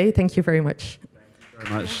wanted to say. Thank you very much. Thank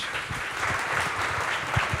you very much.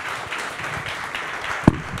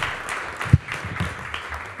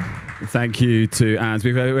 Thank you to Anne.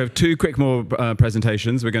 We have two quick more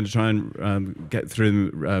presentations. We're going to try and get through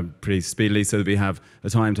them pretty speedily so that we have a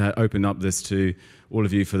time to open up this to all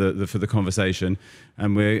of you for the conversation.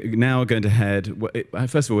 And we're now going to head,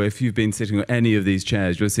 first of all, if you've been sitting on any of these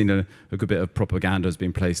chairs, you'll have seen a good bit of propaganda has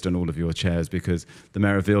been placed on all of your chairs, because the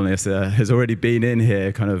Mayor of Vilnius has already been in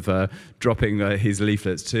here kind of dropping his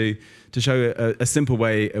leaflets to show a simple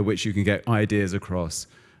way in which you can get ideas across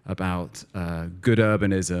about good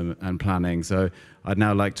urbanism and planning. So I'd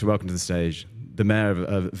now like to welcome to the stage the Mayor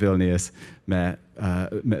of Vilnius, Mayor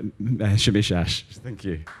Šimišaš. Thank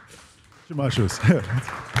you.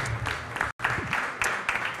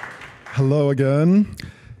 Hello again.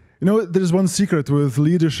 You know, there's one secret with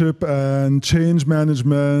leadership and change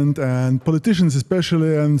management and politicians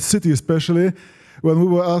especially and city especially. When we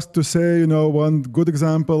were asked to say, you know, one good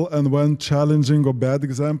example and one challenging or bad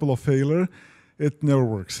example of failure, it never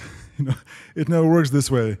works. You know, it never works this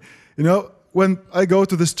way. You know, when I go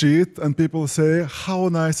to the street and people say, "How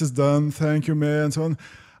nice is done, thank you, Mayor," and so on,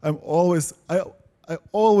 I'm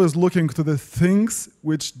always looking to the things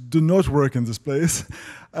which do not work in this place.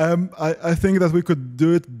 I think that we could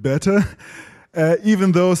do it better,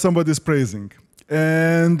 even though somebody is praising.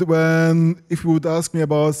 And if you would ask me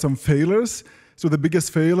about some failures, so the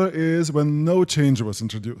biggest failure is when no change was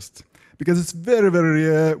introduced. Because it's very, very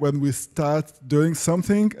rare when we start doing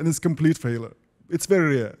something and it's complete failure. It's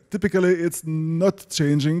very rare. Typically, it's not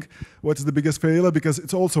changing what is the biggest failure, because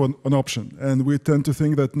it's also an option. And we tend to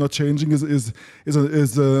think that not changing is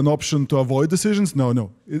an option to avoid decisions.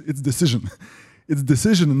 No, it's decision. It's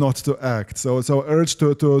decision not to act. So it's our urge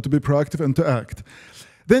to be proactive and to act.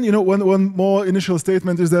 Then, you know, one more initial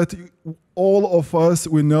statement is that all of us,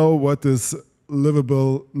 we know what is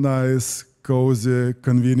livable, nice, cozy,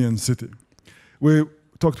 convenient city. We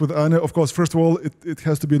talked with Anna, of course, first of all, it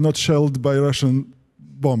has to be not shelled by Russian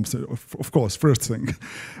bombs, of course, first thing.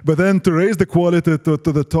 But then to raise the quality to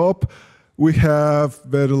the top, we have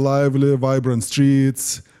very lively, vibrant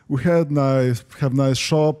streets. We have nice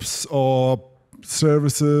shops or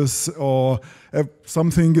services or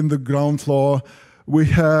something in the ground floor. We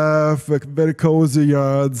have very cozy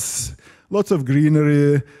yards, lots of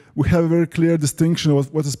greenery. We have a very clear distinction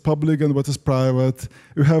of what is public and what is private.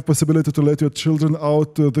 You have possibility to let your children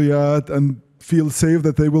out to the yard and feel safe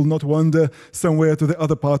that they will not wander somewhere to the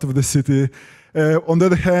other part of the city. On the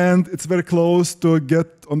other hand, it's very close to get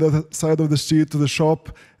on the other side of the street to the shop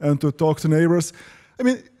and to talk to neighbors. I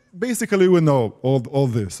mean, basically we know all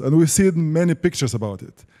this, and we've seen many pictures about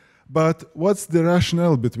it. But what's the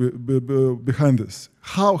rationale behind this?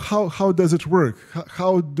 How does it work?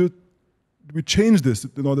 How do we change this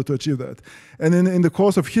in order to achieve that? And in the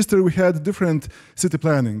course of history, we had different city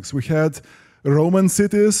plannings. We had Roman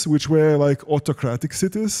cities, which were like autocratic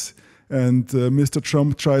cities. And Mr.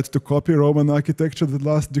 Trump tried to copy Roman architecture. The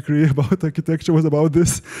last decree about architecture was about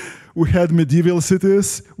this. We had medieval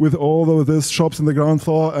cities with all of these shops on the ground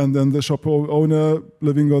floor and then the shop owner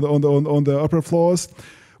living on the upper floors.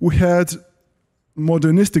 We had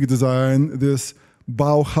modernistic design, this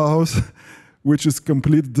Bauhaus, which is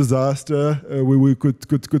complete disaster. We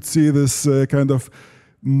could see this kind of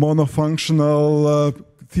monofunctional,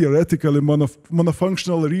 theoretically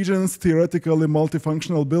monofunctional regions, theoretically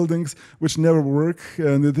multifunctional buildings, which never work,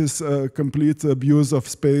 and it is a complete abuse of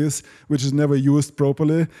space, which is never used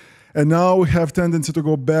properly. And now we have tendency to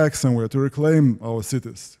go back somewhere, to reclaim our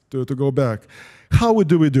cities, to go back. How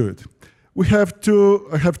do we do it? I have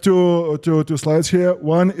two slides here.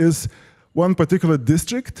 One is one particular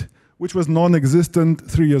district, which was non-existent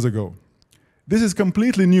 3 years ago. This is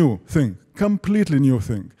completely new thing.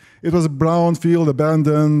 It was a brownfield,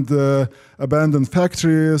 abandoned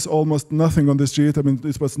factories, almost nothing on the street. I mean,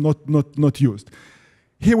 it was not used.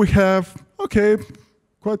 Here we have, okay,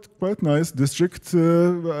 quite nice district,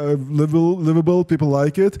 livable, people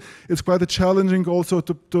like it. It's quite challenging also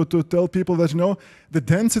to tell people that, you know, the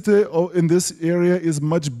density in this area is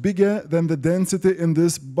much bigger than the density in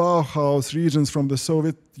this Bauhaus regions from the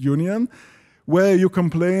Soviet Union, where you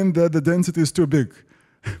complain that the density is too big.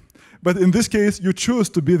 But in this case, you choose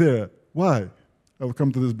to be there. Why? I'll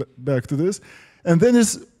come to this back to this. And then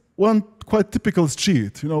is one quite typical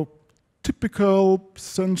street, you know, typical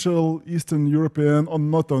Central Eastern European, or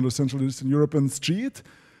not only Central Eastern European street,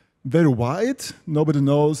 very wide. Nobody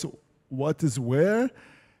knows what is where.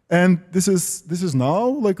 And this is now,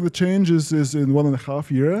 like the change is in 1.5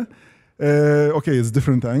 years. Okay, it's a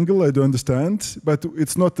different angle, I do understand, but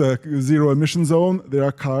it's not a zero emission zone. There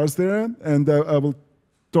are cars there, and I will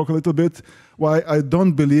talk a little bit why I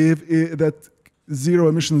don't believe that zero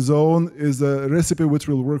emission zone is a recipe which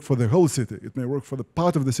will work for the whole city. It may work for the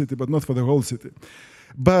part of the city, but not for the whole city.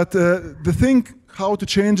 But the thing how to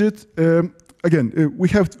change it, again, we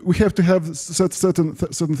have to have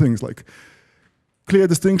certain things like clear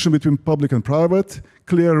distinction between public and private,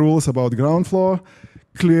 clear rules about ground floor,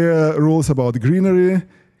 clear rules about greenery,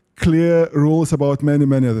 clear rules about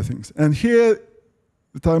many other things. And here,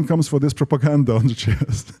 the time comes for this propaganda on the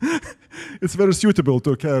chest. It's very suitable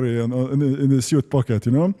to carry in the suit pocket,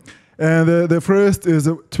 you know. And the first is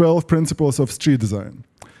 12 principles of street design.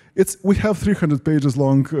 We have 300 pages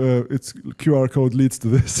long. Its QR code leads to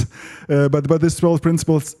this. But these 12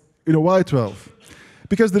 principles, you know, why 12?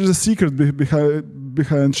 Because there is a secret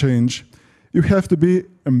behind change. You have to be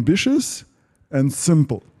ambitious and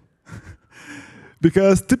simple.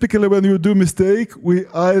 Because typically when you do mistake, we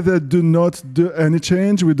either do not do any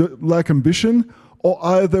change, we lack ambition, or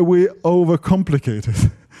either we overcomplicate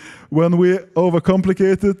it. When we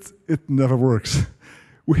overcomplicate it, it never works.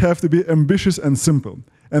 We have to be ambitious and simple.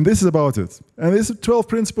 And this is about it. And these 12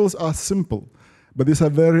 principles are simple, but these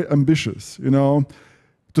are very ambitious. You know,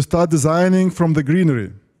 to start designing from the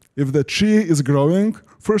greenery. If the tree is growing,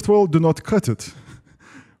 first of all, do not cut it.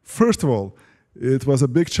 First of all, it was a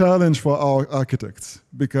big challenge for our architects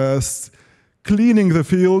because cleaning the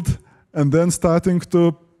field and then starting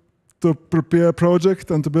to prepare a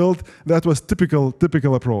project and to build, that was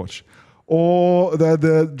typical approach. Or that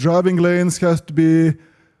the driving lanes has to be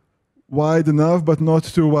wide enough but not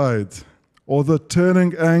too wide. Or the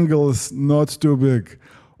turning angles not too big.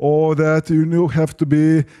 Or that you have to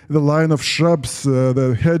be the line of shrubs,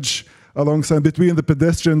 the hedge alongside between the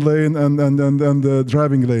pedestrian lane and the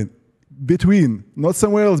driving lane. between, not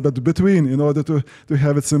somewhere else, but between, in order to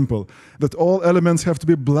have it simple. That all elements have to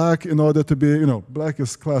be black in order to be, black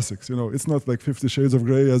is classics. It's not like 50 Shades of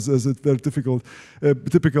Grey as it's very typical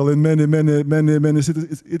in many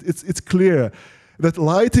cities. It's clear that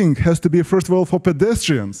lighting has to be, first of all, for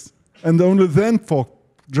pedestrians, and only then for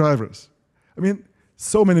drivers. I mean,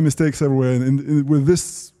 so many mistakes everywhere with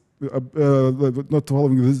this, not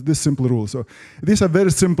following this simple rule. So these are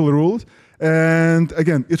very simple rules. And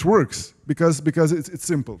again, it works because it's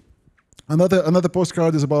simple. Another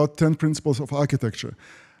postcard is about 10 principles of architecture.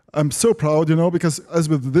 I'm so proud, because as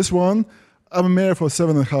with this one, I'm a mayor for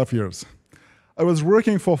 7.5 years. I was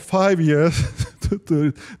working for 5 years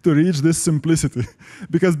to reach this simplicity,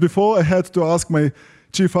 because before I had to ask my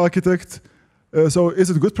chief architect, so is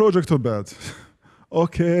it a good project or bad?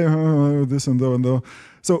 Okay, this and that.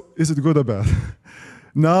 So is it good or bad?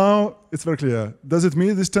 Now it's very clear. Does it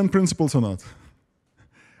meet these 10 principles or not?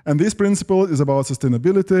 And this principle is about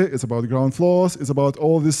sustainability, it's about ground floors, it's about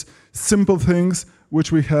all these simple things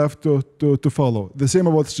which we have to follow. The same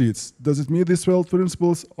about streets. Does it meet these 12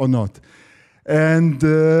 principles or not? And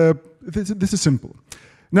this is simple.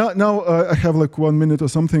 Now I have like 1 minute or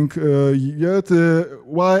something yet.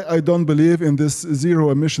 Why I don't believe in this zero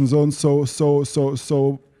emission zone so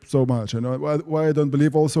much, why I don't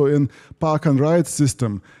believe also in park and ride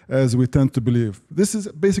system as we tend to believe. This is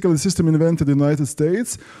basically a system invented in the United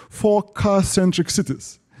States for car-centric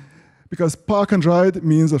cities. Because park and ride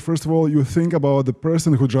means that first of all you think about the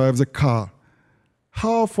person who drives a car.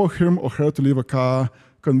 How for him or her to leave a car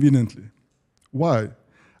conveniently? Why?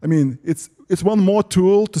 I mean, it's one more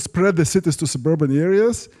tool to spread the cities to suburban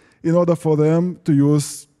areas in order for them to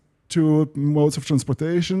use 2 modes of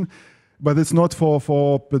transportation, but it's not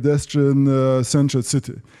for pedestrian-centered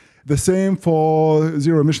city. The same for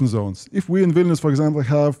zero-emission zones. If we in Vilnius, for example,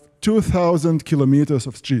 have 2,000 kilometers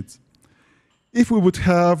of streets, if we would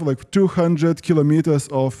have like 200 kilometers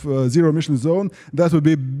of zero-emission zone, that would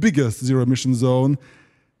be biggest zero-emission zone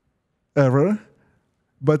ever,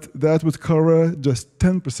 but that would cover just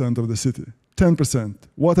 10% of the city, 10%.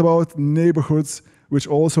 What about neighborhoods which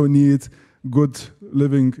also need good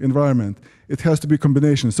living environment? It has to be a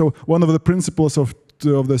combination. So one of the principles of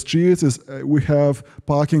the streets is we have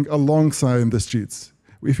parking alongside the streets.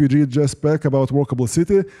 If you read Jeff Beck about walkable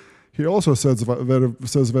city, he also says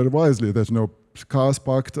very wisely that cars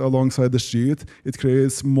parked alongside the street, it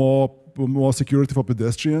creates more security for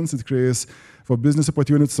pedestrians, it creates for business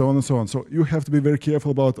opportunities, so on and so on. So you have to be very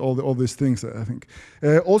careful about all these things, I think.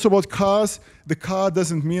 Also about cars, the car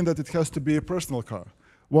doesn't mean that it has to be a personal car.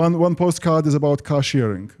 One postcard is about car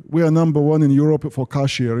sharing. We are #1 in Europe for car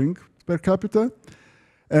sharing per capita.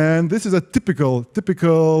 And this is a typical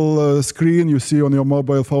screen you see on your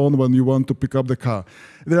mobile phone when you want to pick up the car.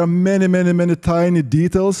 There are many tiny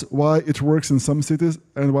details why it works in some cities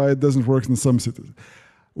and why it doesn't work in some cities.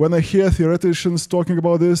 When I hear theoreticians talking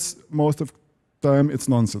about this, most of the time it's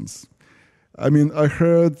nonsense. I mean, I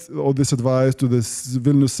heard all this advice to these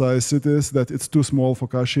Vilnius-sized cities that it's too small for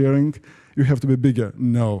car sharing. You have to be bigger.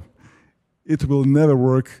 No. It will never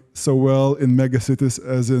work so well in mega cities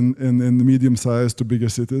as in medium-sized to bigger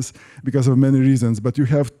cities because of many reasons. But you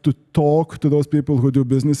have to talk to those people who do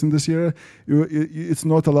business in this area. It's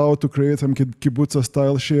not allowed to create some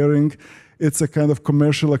kibbutz-style sharing. It's a kind of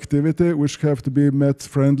commercial activity which have to be met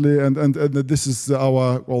friendly, and this is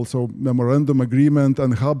our also memorandum agreement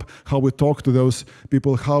and hub, how we talk to those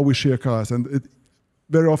people, how we share cars. And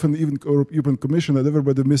very often even European Commission and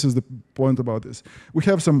everybody misses the point about this. We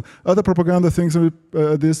have some other propaganda things on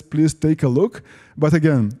this, please take a look. But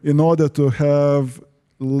again, in order to have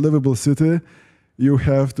a livable city, you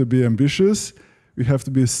have to be ambitious, you have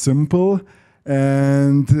to be simple,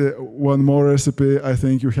 and one more recipe, I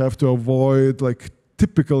think you have to avoid like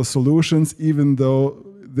typical solutions, even though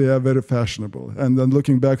they are very fashionable. And then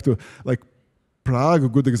looking back to like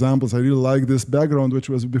Prague, good examples. I really like this background, which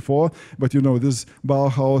was before, but this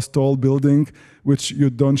Bauhaus tall building, which you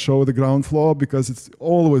don't show the ground floor because it's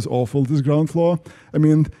always awful, this ground floor. I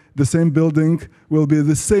mean, the same building will be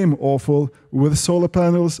the same awful with solar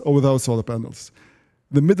panels or without solar panels.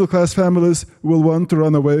 The middle-class families will want to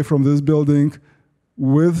run away from this building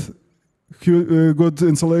with good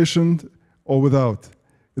insulation or without.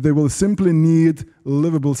 They will simply need a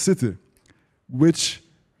livable city, which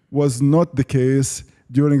was not the case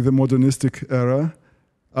during the modernistic era.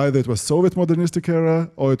 Either it was Soviet modernistic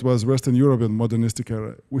era or it was Western European modernistic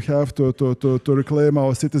era. We have to reclaim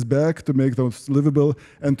our cities back, to make them livable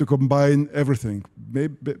and to combine everything.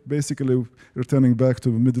 Basically returning back to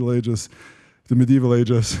the Middle Ages the medieval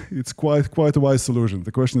ages, it's quite a wise solution.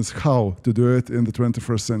 The question is how to do it in the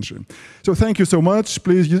 21st century. So thank you so much.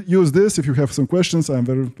 Please use this. If you have some questions, I'm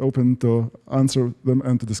very open to answer them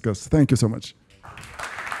and to discuss. Thank you so much.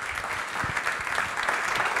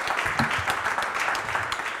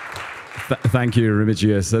 Thank you,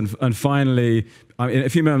 Remigius. And finally, in a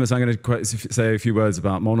few moments, I'm going to say a few words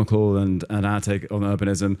about Monocle and our take on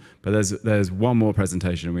urbanism. But there's one more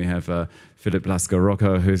presentation. We have Philip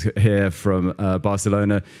Blasco-Rocco, who's here from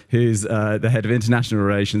Barcelona, who's the head of international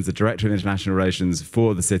relations, the director of international relations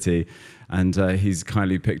for the city. And he's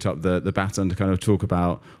kindly picked up the baton to kind of talk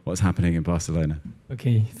about what's happening in Barcelona.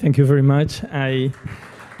 Okay, thank you very much.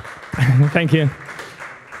 Thank you.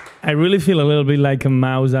 I really feel a little bit like a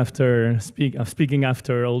mouse after speaking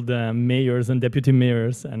after all the mayors and deputy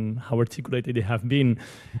mayors and how articulated they have been.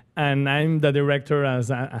 And I'm the director,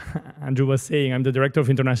 as Andrew was saying, I'm the director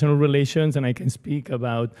of international relations, and I can speak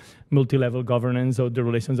about multi-level governance or the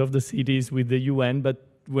relations of the cities with the UN. But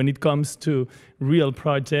when it comes to real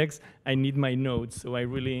projects, I need my notes. So I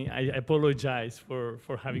apologize for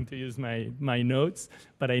having to use my notes,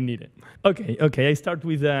 but I need it. Okay. I start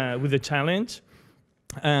with the challenge.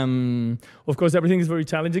 Of course, everything is very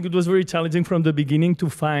challenging. It was very challenging from the beginning to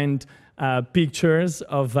find pictures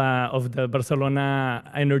of the Barcelona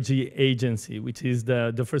Energy Agency, which is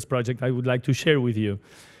the first project I would like to share with you.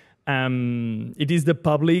 It is the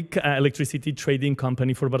public electricity trading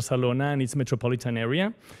company for Barcelona and its metropolitan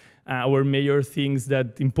area. Our mayor thinks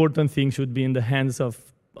that important things should be in the hands of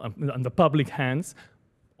on the public hands,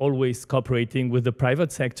 always cooperating with the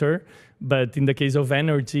private sector. But in the case of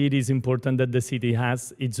energy, it is important that the city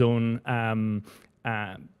has its own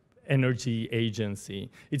energy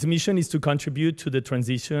agency. Its mission is to contribute to the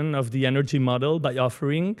transition of the energy model by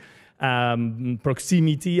offering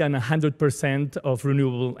proximity and 100% of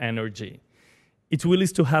renewable energy. Its will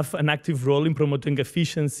is to have an active role in promoting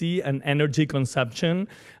efficiency and energy consumption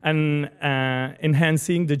and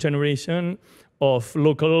enhancing the generation of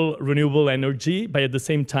local renewable energy by at the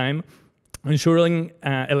same time ensuring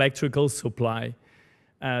electrical supply.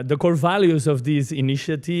 The core values of this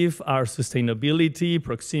initiative are sustainability,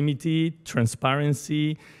 proximity,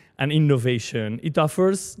 transparency, and innovation. It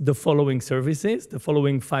offers the following services, the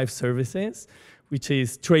following 5 services, which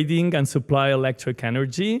is trading and supply electric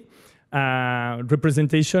energy,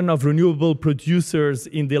 representation of renewable producers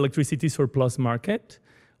in the electricity surplus market,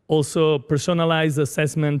 also personalized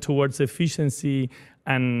assessment towards efficiency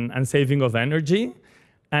and saving of energy,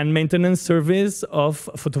 and maintenance service of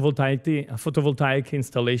photovoltaic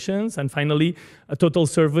installations, and finally, a total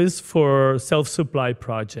service for self-supply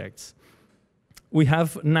projects. We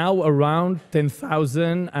have now around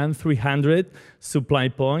 10,300 supply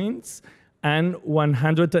points and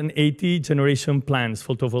 180 generation plants,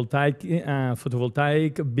 photovoltaic,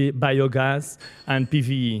 biogas, and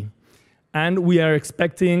PVE. And we are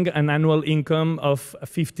expecting an annual income of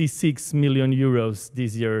 56 million euros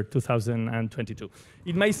this year, 2022.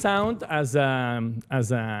 It may sound as a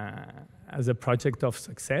project of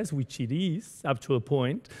success, which it is up to a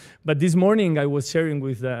point. But this morning I was sharing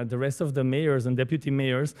with the rest of the mayors and deputy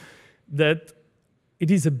mayors that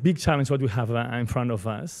it is a big challenge what we have in front of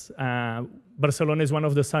us. Barcelona is one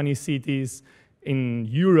of the sunny cities in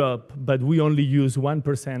Europe, but we only use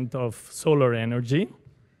 1% of solar energy.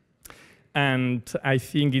 And I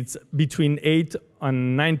think it's between 8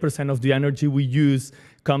 and 9% of the energy we use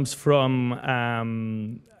comes from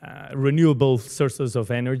renewable sources of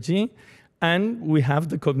energy. And we have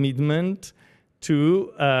the commitment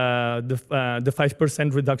to the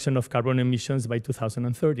 5% reduction of carbon emissions by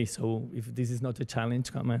 2030. So if this is not a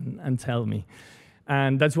challenge, come and tell me.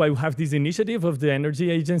 And that's why we have this initiative of the Energy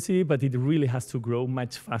Agency, but it really has to grow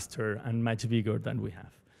much faster and much bigger than we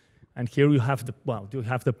have. And here you have the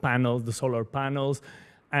panels, the solar panels,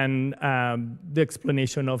 and the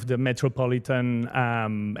explanation of the metropolitan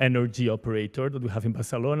energy operator that we have in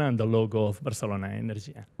Barcelona and the logo of Barcelona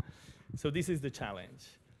Energia. So this is the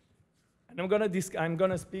challenge. And I'm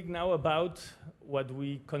gonna speak now about what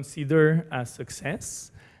we consider a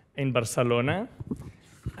success in Barcelona.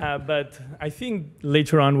 But I think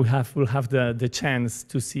later on we'll have the chance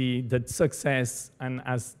to see that success, and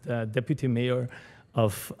as the deputy mayor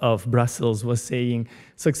of Brussels was saying,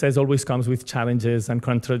 success always comes with challenges and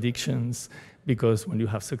contradictions, because when you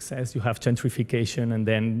have success, you have gentrification, and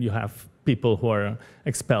then you have people who are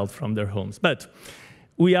expelled from their homes. But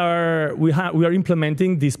we are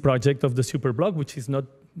implementing this project of the Superblock, which is not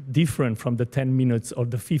different from the 10 minutes or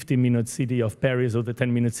the 15-minute city of Paris or the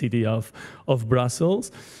 10-minute city of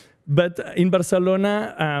Brussels. But in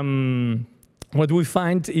Barcelona, what we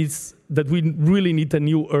find is that we really need a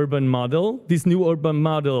new urban model. This new urban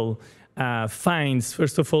model finds,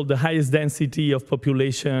 first of all, the highest density of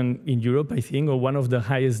population in Europe, I think, or one of the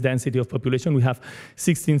highest density of population. We have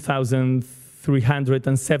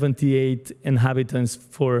 16,378 inhabitants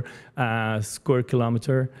per square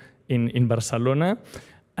kilometer in Barcelona.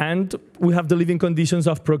 And we have the living conditions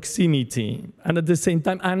of proximity, and at the same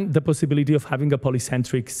time, and the possibility of having a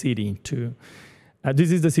polycentric city too.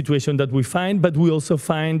 This is the situation that we find, but we also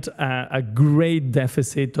find a great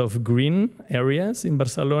deficit of green areas in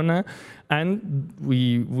Barcelona, and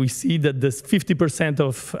we see that this 50%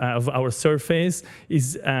 of our surface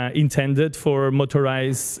is intended for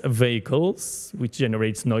motorized vehicles, which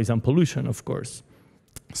generates noise and pollution, of course.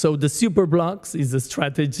 So the superblocks is a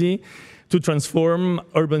strategy to transform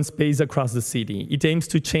urban space across the city. It aims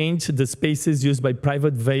to change the spaces used by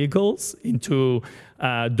private vehicles into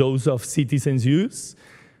those of citizens' use,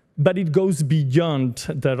 but it goes beyond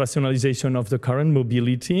the rationalization of the current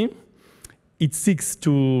mobility. It seeks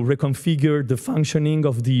to reconfigure the functioning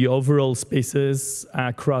of the overall spaces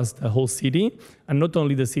across the whole city, and not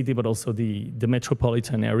only the city, but also the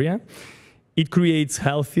metropolitan area. It creates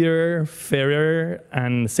healthier, fairer,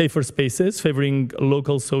 and safer spaces, favoring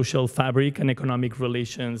local social fabric and economic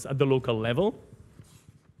relations at the local level.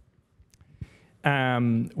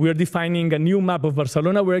 We are defining a new map of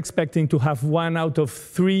Barcelona. We're expecting to have 1 out of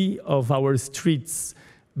 3 of our streets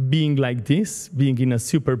being like this, being in a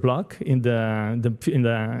super block in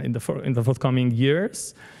the forthcoming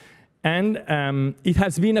years. And it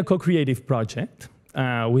has been a co-creative project.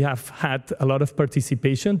 We have had a lot of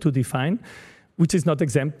participation to define, which is not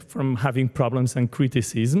exempt from having problems and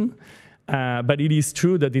criticism. But it is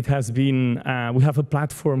true that it has been, we have a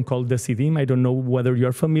platform called Decidim. I don't know whether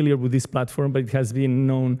you're familiar with this platform, but it has been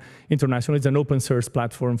known internationally. It's an open source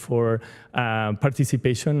platform for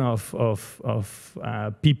participation of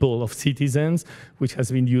people, of citizens, which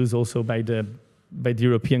has been used also by the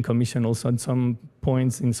European Commission also at some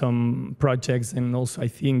points in some projects, and also I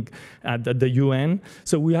think at the UN.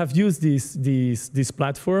 So we have used this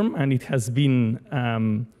platform, and it has been,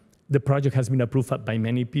 the project has been approved by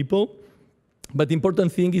many people. But the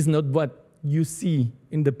important thing is not what you see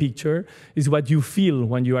in the picture, is what you feel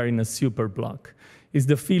when you are in a super block. It's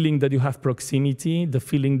the feeling that you have proximity, the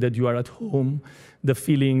feeling that you are at home, the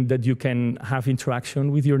feeling that you can have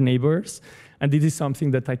interaction with your neighbors. And this is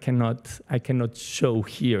something that I cannot show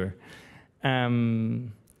here.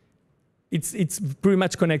 It's pretty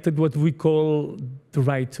much connected to what we call the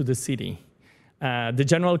right to the city. The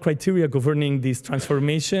general criteria governing this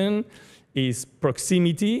transformation is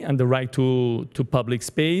proximity and the right to public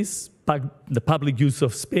space, the public use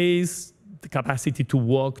of space, the capacity to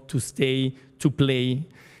walk, to stay, to play.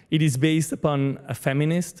 It is based upon a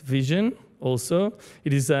feminist vision also.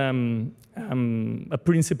 It is a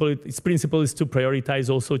principle, its principle is to prioritize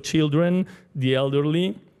also children, the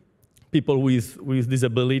elderly, people with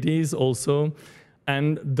disabilities also,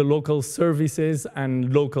 and the local services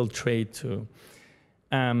and local trade too.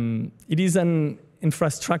 It is an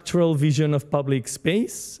infrastructural vision of public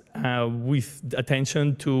space with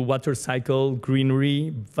attention to water cycle,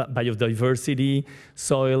 greenery, biodiversity,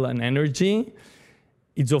 soil, and energy.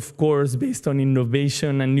 It's, of course, based on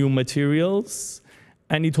innovation and new materials.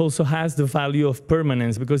 And it also has the value of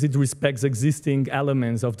permanence because it respects existing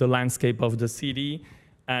elements of the landscape of the city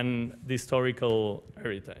and the historical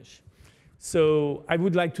heritage. So I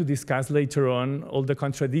would like to discuss later on all the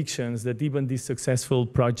contradictions that even this successful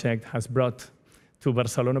project has brought to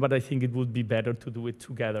Barcelona, but I think it would be better to do it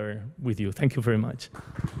together with you. Thank you very much.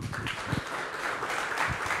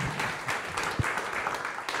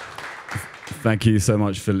 Thank you so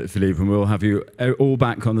much, Philippe, and we'll have you all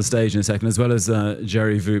back on the stage in a second, as well as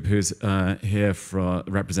Jerry Voop, who's here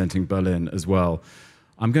representing Berlin as well.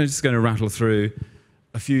 I'm just going to rattle through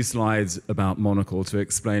a few slides about Monocle to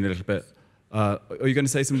explain a little bit. Are you going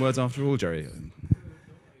to say some words after all, Jerry?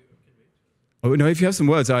 Oh, no, if you have some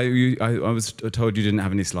words, I was told you didn't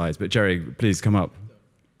have any slides, but Jerry, please come up.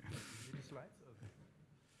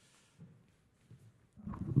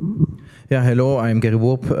 Yeah, hello, I'm Gary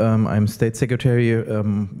Woop. I'm State Secretary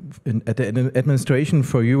at the Administration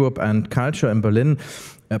for Europe and Culture in Berlin.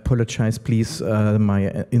 Apologize, please,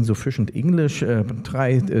 my insufficient English.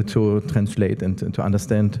 Try to translate and to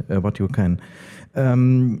understand what you can.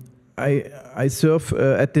 I serve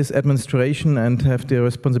at this administration and have the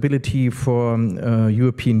responsibility for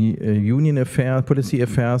European Union affairs, policy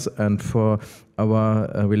affairs, and for our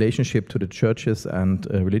relationship to the churches and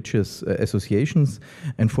religious associations,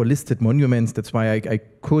 and for listed monuments. That's why I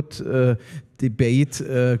could debate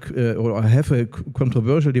or have a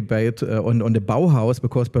controversial debate on the Bauhaus,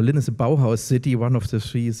 because Berlin is a Bauhaus city, one of the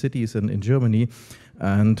 3 cities in Germany.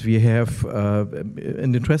 And we have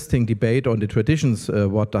an interesting debate on the traditions.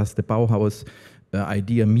 What does the Bauhaus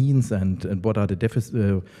idea means, and what are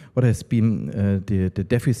the what has been the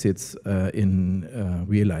deficits in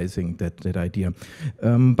realizing that idea.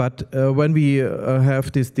 But when we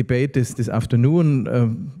have this debate this afternoon,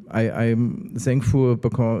 I'm thankful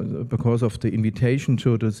because of the invitation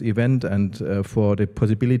to this event and for the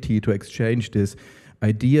possibility to exchange these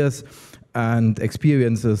ideas and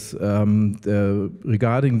experiences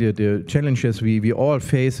regarding the challenges we all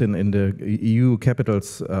face in the EU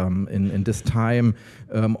capitals in this time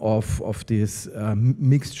of this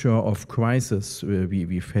mixture of crisis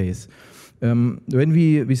we face. When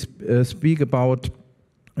we speak about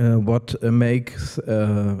what makes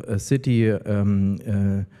a city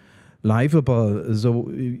livable, so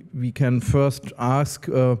we can first ask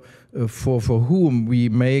for whom we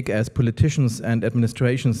make as politicians and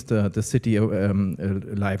administrations the city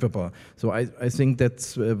livable. So I think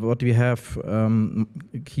that's what we have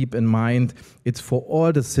keep in mind. It's for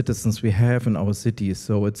all the citizens we have in our cities.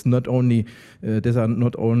 So it's not only these are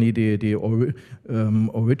not only the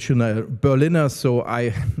original Berliners. So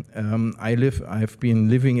I've been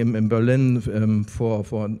living in Berlin for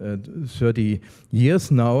 30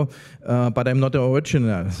 years now, but I'm not the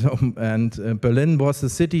original. So, and Berlin was a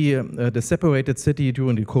city, the separated city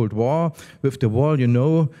during the Cold War. With the wall, you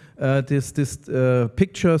know, these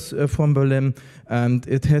pictures from Berlin, and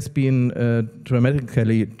it has been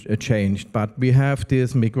dramatically changed. But we have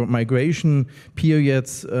these migration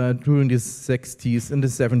periods during the 60s and the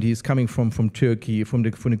 70s, coming from Turkey, from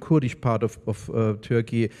the Kurdish part of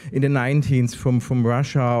Turkey, in the 90s from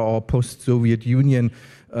Russia or post-Soviet Union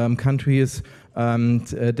countries. And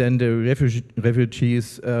then the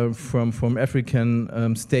refugees from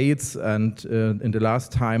African states, and in the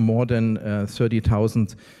last time more than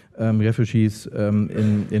 30,000 refugees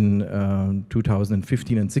in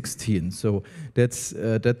 2015 and 16. So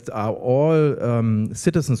that are all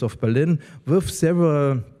citizens of Berlin with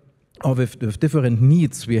several with different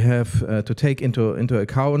needs we have to take into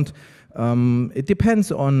account. It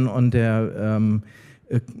depends on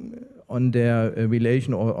their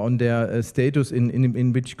relation or on their status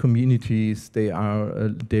in which communities they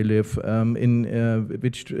live, in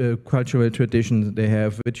which cultural traditions they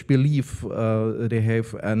have, which belief they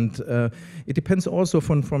have, and it depends also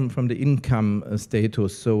from the income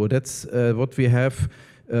status. So that's what we have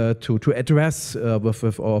to address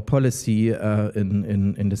with our policy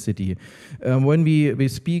in the city. When we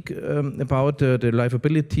speak about the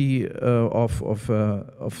livability of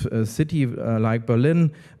a city like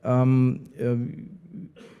Berlin,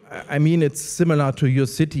 I mean, it's similar to your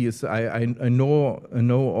cities. I know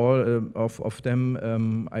all of them.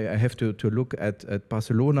 I have to look at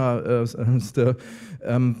Barcelona.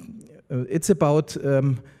 It's about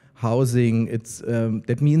housing.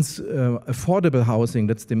 That means affordable housing.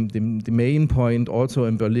 That's the main point. Also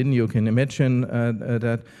in Berlin, you can imagine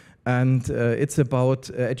that. And it's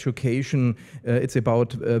about education. It's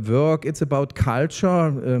about work. It's about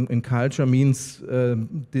culture. And culture means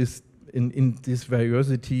this in this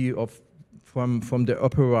diversity of from the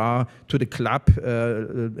opera to the club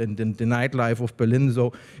and the nightlife of Berlin.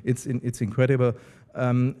 So it's incredible.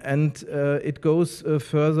 And it goes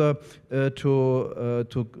further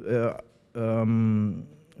to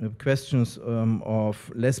questions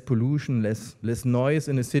of less pollution, less noise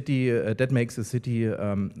in a city. That makes a city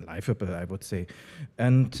livable, I would say.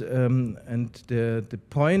 And the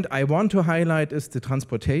point I want to highlight is the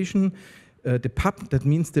transportation. That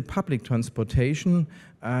means the public transportation,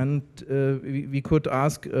 and we could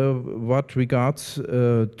ask what regards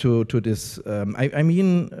to this. I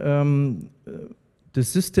mean, the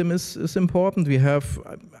system is important. We have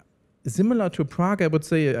similar to Prague. I would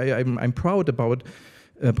say I'm proud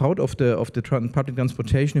of the public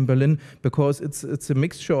transportation in Berlin, because it's a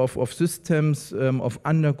mixture of systems, of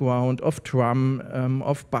underground, of tram,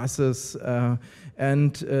 of buses,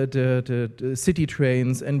 and the city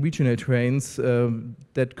trains and regional trains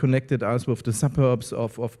that connected us with the suburbs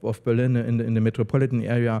of Berlin in the metropolitan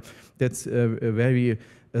area. That's a very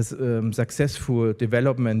successful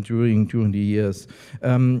development during the years.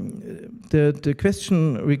 The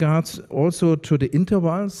question regards also to the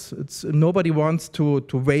intervals. Nobody wants to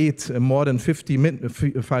wait more than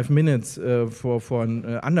 5 minutes for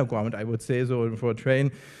an underground, I would say, so for a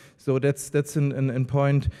train. So that's an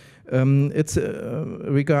point. It's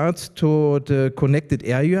regards to the connected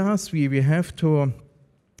areas. We have to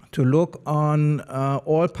to look on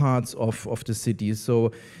all parts of the city.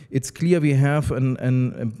 So it's clear we have a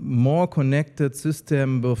more connected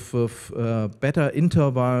system with better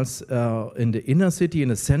intervals in the inner city, in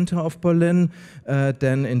the center of Berlin,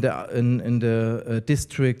 than in the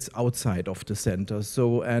districts outside of the center.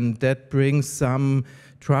 So, and that brings some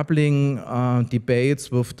troubling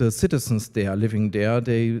debates with the citizens there living there.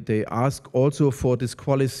 They ask also for this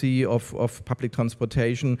quality of public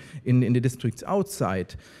transportation in the districts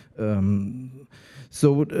outside.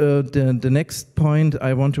 So the next point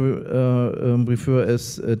I want to refer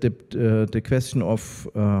is the question of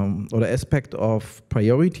or the aspect of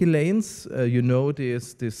priority lanes. You know,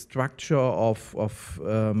 this structure of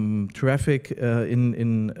traffic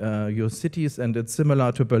in your cities, and it's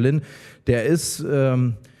similar to Berlin. There is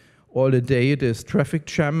all the day this traffic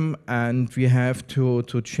jam, and we have to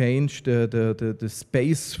change the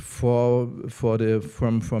space from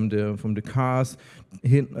the cars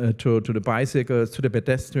to the bicycles, to the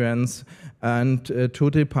pedestrians, and to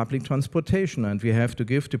the public transportation. And we have to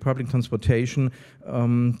give the public transportation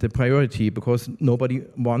the priority, because nobody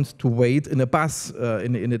wants to wait in a bus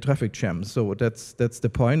in a traffic jam. So that's the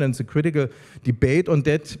point, and it's a critical debate on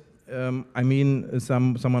that. I mean,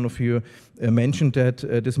 someone of you mentioned that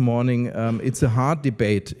this morning. It's a hard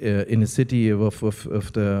debate in a city of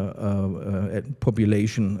the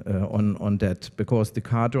population on that, because the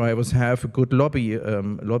car drivers have a good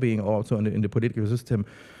lobbying also in the political system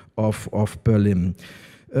of Berlin.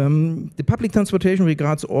 The public transportation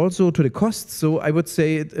regards also to the costs. So I would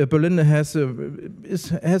say Berlin has a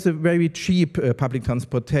very cheap public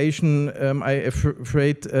transportation. I'm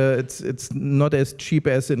afraid it's not as cheap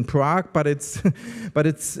as in Prague, but it's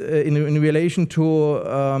in relation to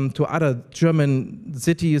other German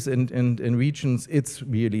cities and regions, it's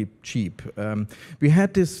really cheap. We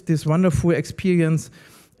had this wonderful experience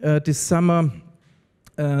this summer.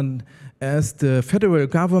 As the federal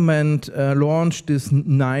government launched this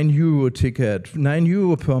 €9 ticket,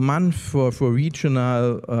 €9 per month for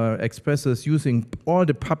regional expresses using all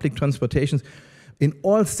the public transportations in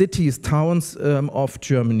all cities, towns of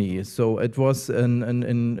Germany. So it was a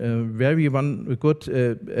very good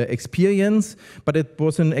experience, but it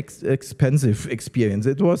was an expensive experience.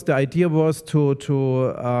 The idea was to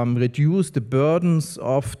reduce the burdens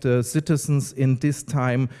of the citizens in this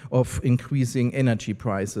time of increasing energy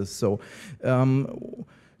prices. So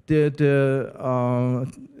the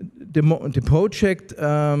project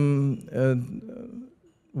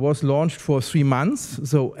was launched for 3 months.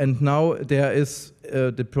 So, and now there is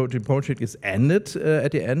the project is ended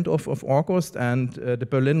at the end of August, and the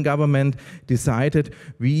Berlin government decided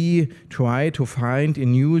we try to find a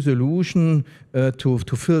new solution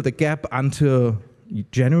to fill the gap until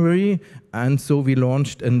January, and so we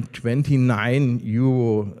launched a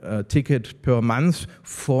 €29 ticket per month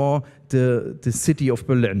for the city of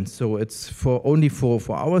Berlin. So it's only for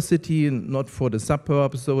our city, not for the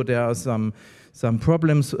suburbs. So there are some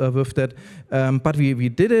problems with that, but we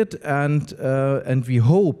did it, and we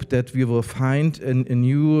hope that we will find a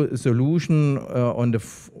new solution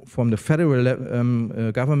from the federal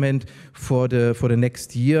government for the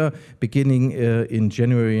next year, beginning in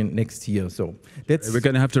January next year. So we're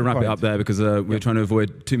going to have to wrap it up there, because we're trying to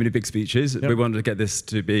avoid too many big speeches. Yep. We wanted to get this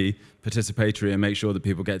to be participatory and make sure that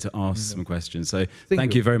people get to ask some questions. So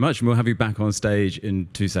thank you very much, and we'll have you back on stage in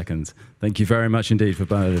 2 seconds. Thank you very much indeed for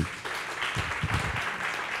Berlin.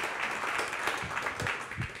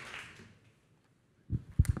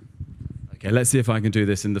 Okay, let's see if I can do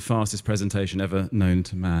this in the fastest presentation ever known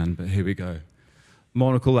to man, but here we go.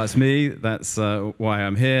 Monocle, that's me, that's why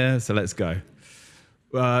I'm here, so let's go.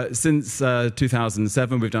 Since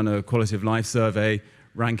 2007, we've done a quality of life survey,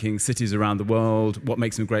 ranking cities around the world, what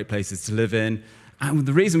makes them great places to live in. And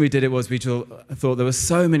the reason we did it was we thought there were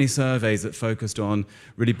so many surveys that focused on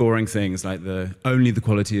really boring things, like only the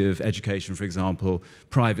quality of education, for example,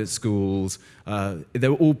 private schools. They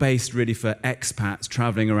were all based really for expats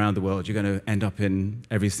traveling around the world. You're going to end up in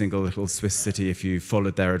every single little Swiss city. If you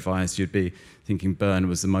followed their advice, you'd be thinking Bern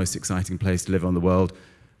was the most exciting place to live on the world.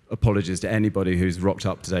 Apologies to anybody who's rocked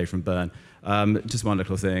up today from Bern. Just one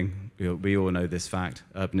little thing. We all know this fact.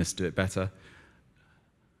 Urbanists do it better.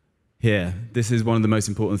 Here, this is one of the most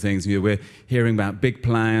important things. We're hearing about big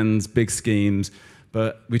plans, big schemes,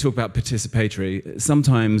 but we talk about participatory.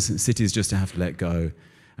 Sometimes cities just have to let go.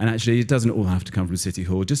 And actually, it doesn't all have to come from City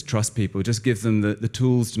Hall. Just trust people. Just give them the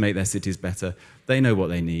tools to make their cities better. They know what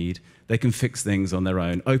they need. They can fix things on their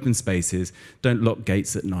own. Open spaces. Don't lock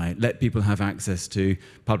gates at night. Let people have access to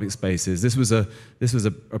public spaces. This was a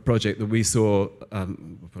project that we saw.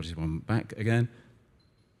 Project one back again.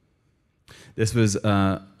 This was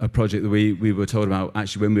a project that we were told about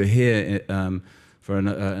actually when we were here for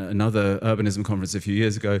another urbanism conference a few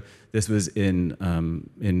years ago. This was in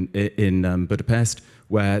Budapest,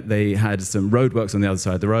 where they had some roadworks on the other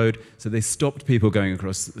side of the road. So they stopped people going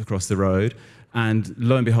across the road. And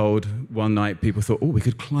lo and behold, one night people thought, oh, we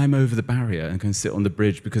could climb over the barrier and go and sit on the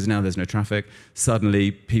bridge because now there's no traffic.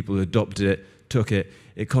 Suddenly, people adopted it, took it.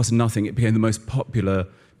 It cost nothing. It became the most popular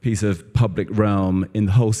piece of public realm in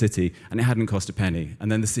the whole city, and it hadn't cost a penny.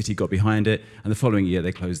 And then the city got behind it, and the following year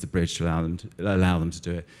they closed the bridge to allow them to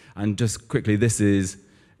do it. And just quickly, this is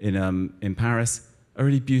in Paris, a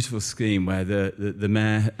really beautiful scheme where the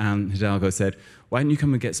mayor, Anne Hidalgo, said, why don't you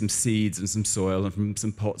come and get some seeds and some soil and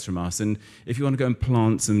some pots from us, and if you want to go and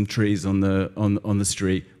plant some trees on the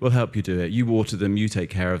street, we'll help you do it. You water them, you take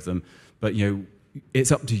care of them, but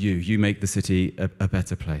it's up to you. You make the city a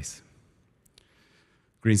better place.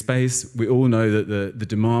 Green space, we all know that the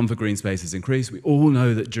demand for green space has increased. We all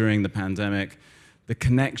know that during the pandemic, the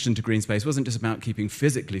connection to green space wasn't just about keeping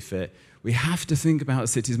physically fit. We have to think about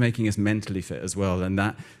cities making us mentally fit as well, and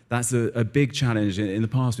that's a big challenge. In the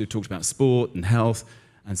past, we've talked about sport and health,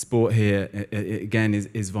 and sport here, again,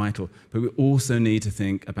 is vital. But we also need to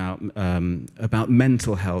think about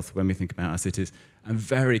mental health when we think about our cities. And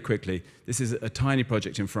very quickly, this is a tiny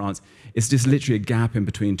project in France. It's just literally a gap in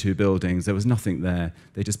between two buildings. There was nothing there.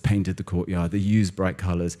 They just painted the courtyard. They used bright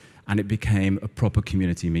colors, and it became a proper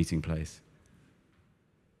community meeting place.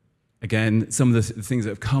 Again, some of the things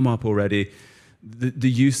that have come up already, the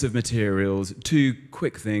use of materials. Two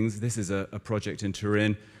quick things. This is a project in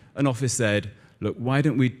Turin. An office said, look, why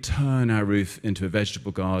don't we turn our roof into a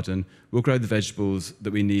vegetable garden? We'll grow the vegetables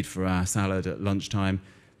that we need for our salad at lunchtime.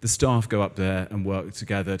 The staff go up there and work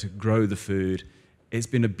together to grow the food. It's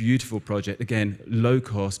been a beautiful project. Again, low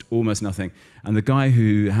cost, almost nothing. And the guy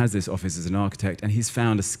who has this office is an architect, and he's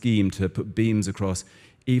found a scheme to put beams across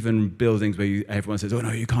even buildings where everyone says, oh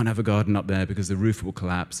no, you can't have a garden up there because the roof will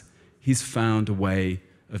collapse. He's found a way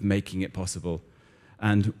of making it possible.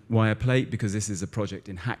 And why a plate? Because this is a project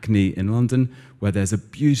in Hackney in London where there's a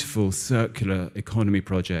beautiful circular economy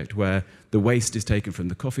project where the waste is taken from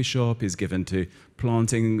the coffee shop, is given to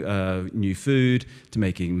planting new food, to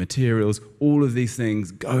making materials, all of these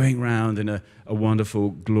things going round in a wonderful,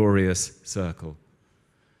 glorious circle.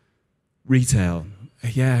 Retail.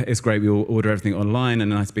 Yeah, it's great. We all order everything online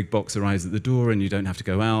and a nice big box arrives at the door and you don't have to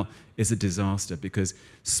go out. It's a disaster because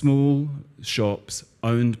small shops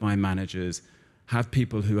owned by managers have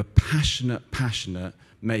people who are passionate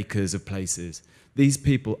makers of places. These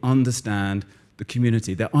people understand the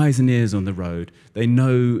community. They're eyes and ears on the road. They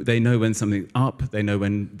know when something's up. They know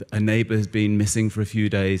when a neighbor has been missing for a few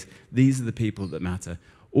days. These are the people that matter.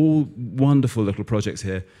 All wonderful little projects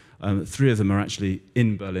here. 3 of them are actually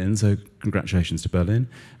in Berlin, so congratulations to Berlin.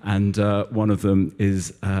 And one of them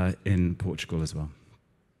is in Portugal as well.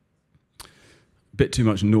 Bit too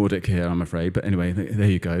much Nordic here, I'm afraid, but anyway, there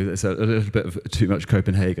you go. There's a little bit of too much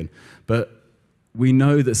Copenhagen. But we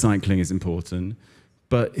know that cycling is important,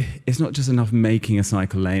 but it's not just enough making a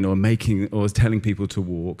cycle lane or telling people to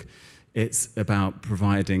walk. It's about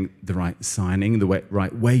providing the right signing, the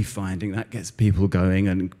right wayfinding. That gets people going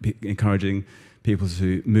and encouraging people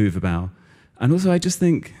to move about. And also, I just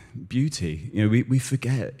think beauty. We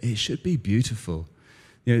forget it should be beautiful.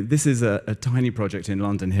 This is a tiny project in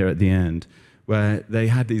London here at the end, where they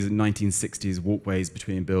had these 1960s walkways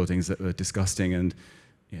between buildings that were disgusting, and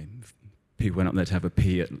people went up there to have a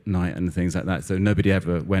pee at night and things like that, so nobody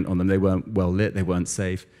ever went on them. They weren't well lit, they weren't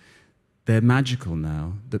safe. They're magical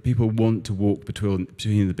now, that people want to walk between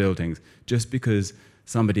the buildings just because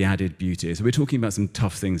somebody added beauty. So we're talking about some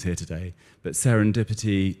tough things here today, but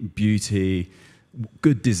serendipity, beauty,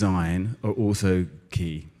 good design are also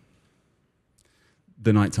key.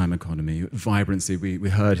 The nighttime economy, vibrancy, we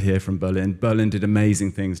heard here from Berlin. Berlin did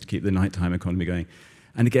amazing things to keep the nighttime economy going.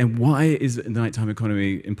 And again, why is the nighttime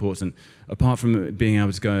economy important? Apart from being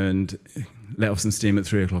able to go and let off some steam at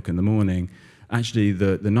 3 o'clock in the morning, actually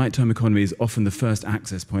the nighttime economy is often the first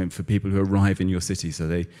access point for people who arrive in your city. So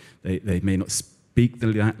they may not speak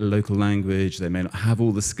the local language, they may not have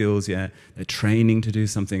all the skills yet, they're training to do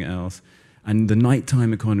something else. And the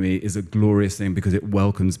nighttime economy is a glorious thing because it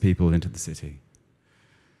welcomes people into the city.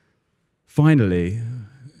 Finally,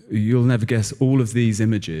 you'll never guess, all of these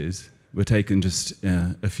images were taken just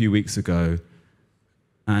a few weeks ago,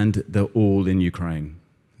 and they're all in Ukraine.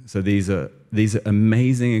 So these are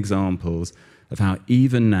amazing examples of how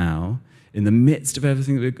even now, in the midst of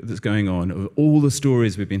everything that's going on, of all the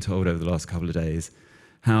stories we've been told over the last couple of days,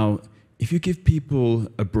 how if you give people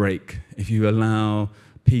a break, if you allow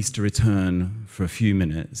peace to return for a few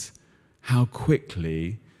minutes, how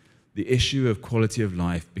quickly the issue of quality of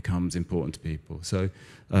life becomes important to people. So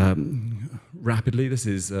rapidly, this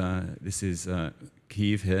is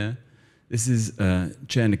Kyiv here. This is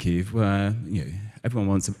Chernihiv, where everyone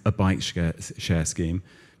wants a bike share scheme.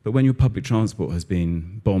 But when your public transport has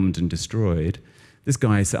been bombed and destroyed, this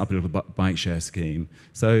guy set up a little bike share scheme.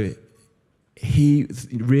 So he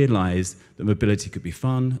realized that mobility could be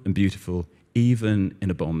fun and beautiful, even in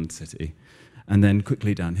a bombed city. And then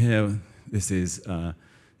quickly down here, this is a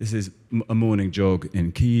morning jog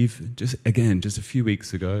in Kyiv. Just a few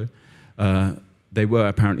weeks ago. They were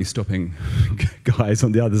apparently stopping guys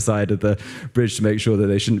on the other side of the bridge to make sure that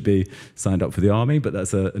they shouldn't be signed up for the army, but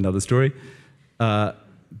that's another story.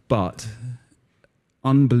 But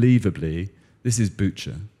unbelievably, this is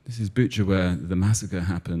Bucha. This is Bucha where the massacre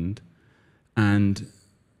happened. And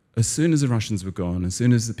as soon as the Russians were gone, as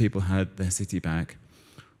soon as the people had their city back,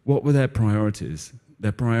 what were their priorities?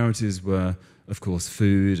 Their priorities were, of course,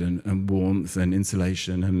 food and warmth and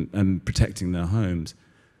insulation and protecting their homes.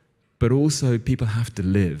 But also, people have to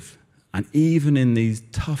live. And even in these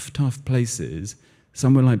tough, tough places,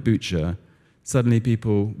 somewhere like Bucha, suddenly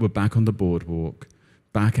people were back on the boardwalk,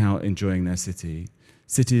 back out enjoying their city.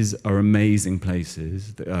 Cities are amazing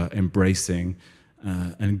places that are embracing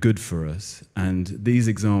and good for us. And these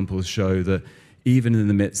examples show that even in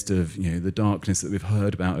the midst of the darkness that we've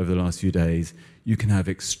heard about over the last few days, you can have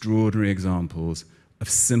extraordinary examples of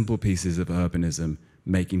simple pieces of urbanism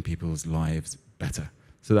making people's lives better.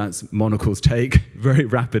 So that's Monocle's take very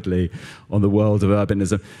rapidly on the world of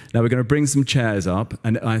urbanism. Now we're going to bring some chairs up,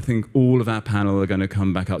 and I think all of our panel are going to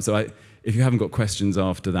come back up. So if you haven't got questions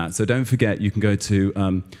after that, so don't forget you can go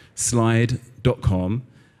to slide.com,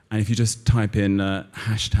 and if you just type in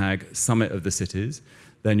hashtag Summit of the Cities,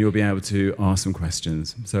 then you'll be able to ask some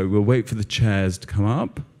questions. So we'll wait for the chairs to come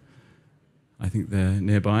up. I think they're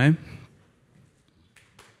nearby.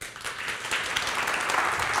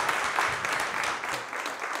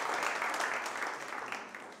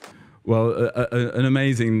 Well, an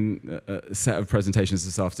amazing set of presentations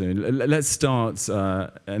this afternoon. Let's start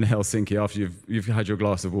in Helsinki after you've had your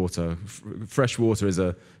glass of water. Fresh water is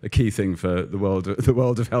a key thing for the world of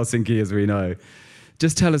Helsinki, as we know.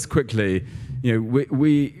 Just tell us quickly,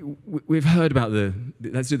 we've heard about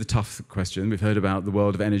let's do the tough question. We've heard about the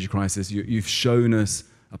world of energy crisis. You've shown us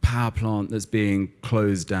a power plant that's being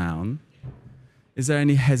closed down. Is there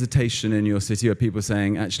any hesitation in your city? Are people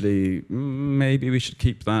saying, actually, maybe we should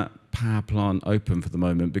keep that power plant open for the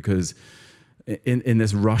moment because in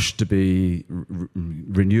this rush to be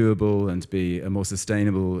renewable and to be a more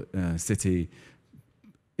sustainable city,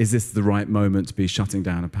 is this the right moment to be shutting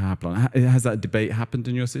down a power plant? Has that debate happened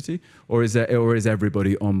in your city? Or is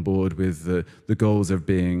everybody on board with the goals of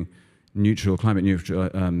being neutral, climate neutral,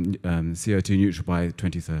 CO2 neutral by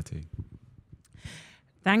 2030?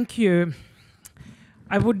 Thank you.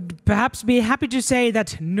 I would perhaps be happy to say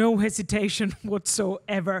that no hesitation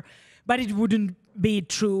whatsoever, but it wouldn't be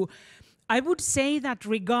true. I would say that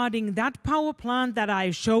regarding that power plant that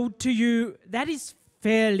I showed to you, that is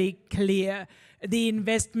fairly clear. The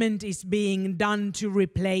investment is being done to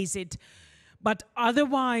replace it. But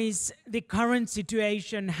otherwise, the current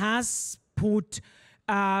situation has put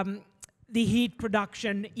the heat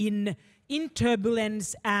production in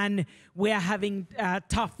turbulence, and we're having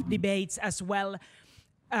tough debates as well.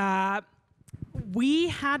 We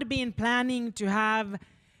had been planning to have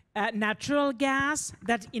natural gas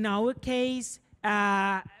that in our case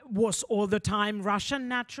was all the time Russian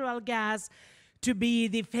natural gas to be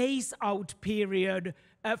the phase-out period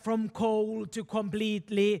from coal to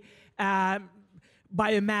completely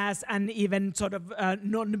biomass and even sort of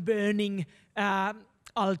non-burning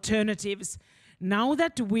alternatives. Now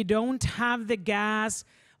that we don't have the gas,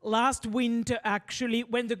 last winter, actually,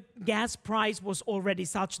 when the gas price was already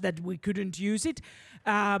such that we couldn't use it,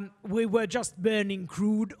 we were just burning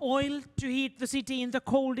crude oil to heat the city in the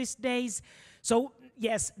coldest days. So,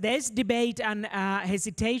 yes, there's debate and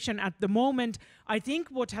hesitation at the moment. I think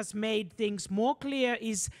what has made things more clear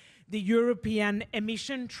is the European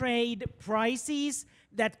emission trade prices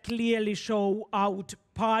that clearly show out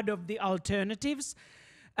part of the alternatives.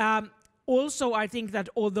 Also, I think that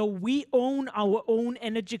although we own our own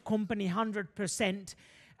energy company 100%,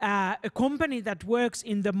 a company that works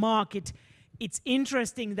in the market, it's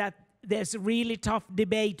interesting that there's a really tough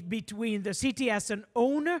debate between the city as an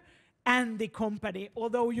owner and the company,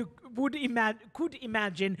 although you could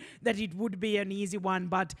imagine that it would be an easy one,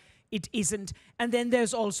 but it isn't. And then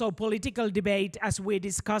there's also political debate, as we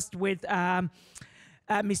discussed with Mr.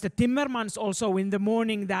 Timmermans also in the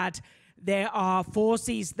morning, that there are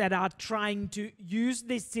forces that are trying to use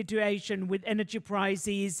this situation with energy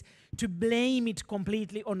prices to blame it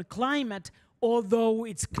completely on climate, although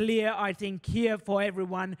it's clear, I think, here for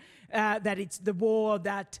everyone that it's the war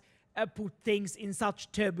that put things in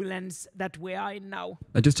such turbulence that we are in now.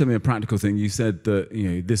 Just tell me a practical thing. You said that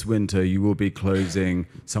this winter you will be closing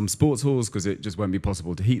some sports halls because it just won't be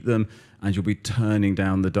possible to heat them, and you'll be turning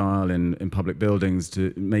down the dial in public buildings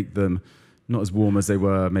to make them not as warm as they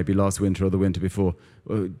were maybe last winter or the winter before.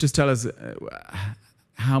 Just tell us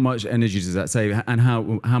how much energy does that save, and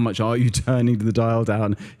how much are you turning the dial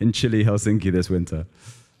down in chilly Helsinki this winter?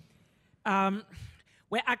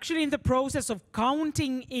 We're actually in the process of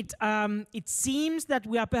counting it. It seems that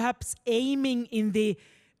we are perhaps aiming in the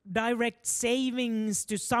direct savings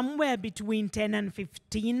to somewhere between 10 and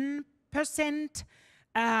 15%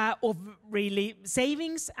 of really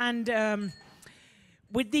savings. And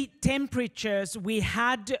with the temperatures, we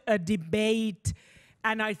had a debate.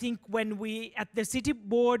 And I think when we, at the city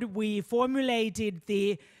board, we formulated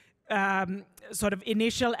the sort of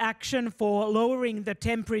initial action for lowering the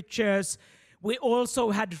temperatures. We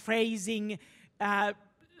also had phrasing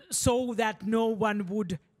so that no one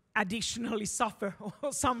would additionally suffer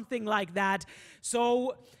or something like that.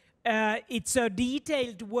 So it's a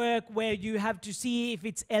detailed work where you have to see if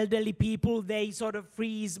it's elderly people, they sort of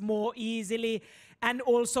freeze more easily. And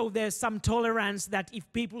also there's some tolerance that if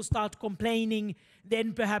people start complaining,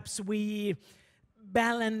 then perhaps we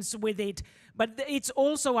balance with it. But it's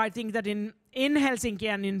also, I think, that in Helsinki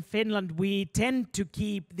and in Finland, we tend to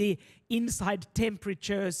keep the inside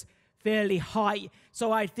temperatures fairly high.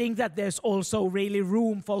 So I think that there's also really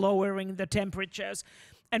room for lowering the temperatures.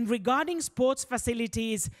 And regarding sports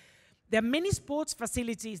facilities, there are many sports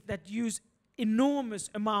facilities that use enormous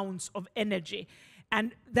amounts of energy.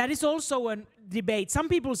 And that is also a debate. Some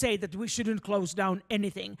people say that we shouldn't close down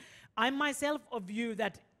anything. I'm myself of view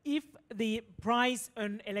that if the price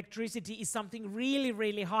on electricity is something really,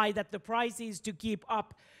 really high, that the prices to keep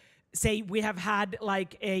up, say we have had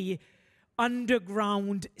like a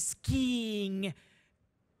underground skiing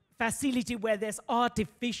facility where there's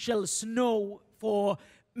artificial snow for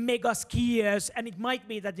mega skiers, and it might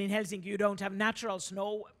be that in Helsinki you don't have natural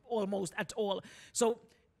snow almost at all. So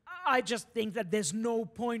I just think that there's no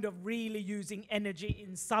point of really using energy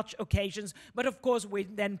in such occasions. But of course, we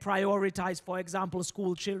then prioritize, for example,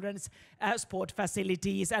 school children's sport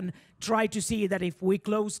facilities and try to see that if we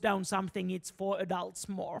close down something, it's for adults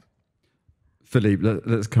more. Philippe,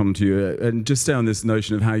 let's come to you and just stay on this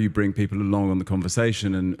notion of how you bring people along on the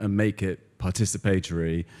conversation and make it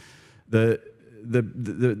participatory. The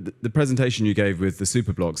presentation you gave with the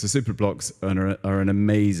superblocks are an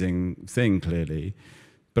amazing thing, clearly.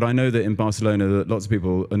 But I know that in Barcelona, that lots of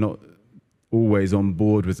people are not always on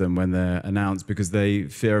board with them when they're announced because they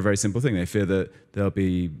fear a very simple thing. They fear that there'll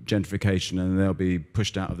be gentrification and they'll be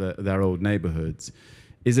pushed out of their old neighborhoods.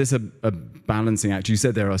 Is this a balancing act? You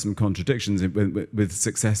said there are some contradictions. With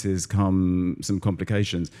successes come some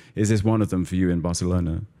complications. Is this one of them for you in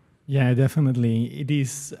Barcelona? Yeah, definitely. It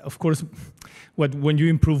is, of course, when you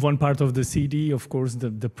improve one part of the city, of course,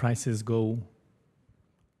 the prices go.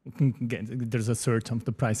 There's a surge of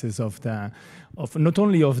the prices of not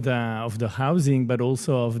only of the housing, but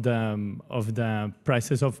also of the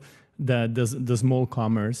prices of the small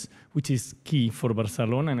commerce, which is key for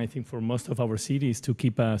Barcelona, and I think for most of our cities, to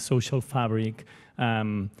keep a social fabric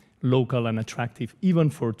local and attractive, even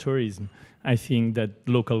for tourism. I think that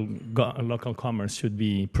local commerce should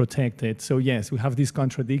be protected. So yes, we have this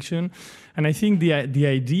contradiction, and I think the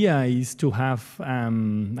idea is to have,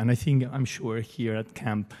 and I'm sure here at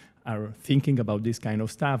Camp are thinking about this kind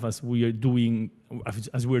of stuff as we're doing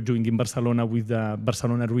in Barcelona with the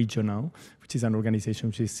Barcelona Regional, which is an organization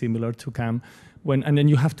which is similar to Camp. And then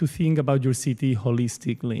you have to think about your city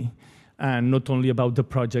holistically. And not only about the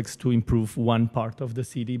projects to improve one part of the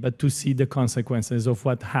city, but to see the consequences of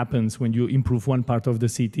what happens when you improve one part of the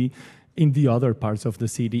city in the other parts of the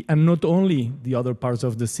city. And not only the other parts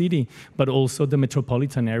of the city, but also the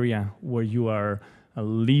metropolitan area where you are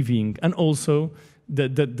living. And also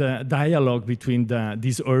the dialogue between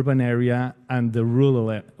this urban area and the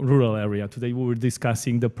rural area. Today we were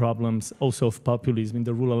discussing the problems also of populism in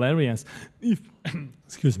the rural areas.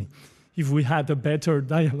 Excuse me. If we had a better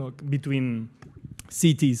dialogue between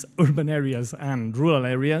cities, urban areas, and rural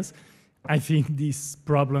areas, I think this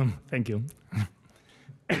problem, thank you.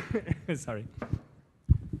 Sorry.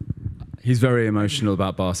 He's very emotional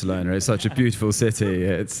about Barcelona. It's such a beautiful city.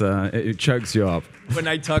 It chokes you up. When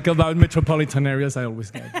I talk about metropolitan areas, I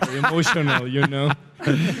always get very emotional, you know.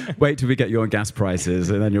 Wait till we get you on gas prices,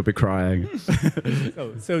 and then you'll be crying.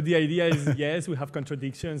 So the idea is, yes, we have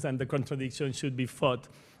contradictions, and the contradictions should be fought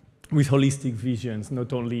with holistic visions,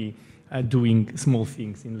 not only doing small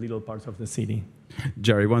things in little parts of the city.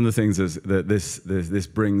 Jerry, one of the things is that this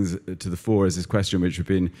brings to the fore is this question which we've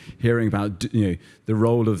been hearing about, the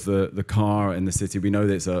role of the car in the city. We know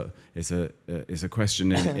that it's a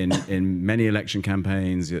question in many election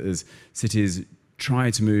campaigns as cities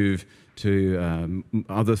try to move to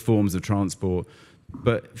other forms of transport.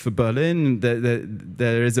 But for Berlin,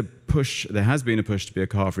 there is a push. There has been a push to be a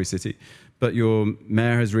car-free city. But your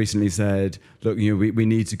mayor has recently said, look, we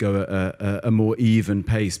need to go at a more even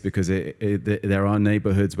pace because there are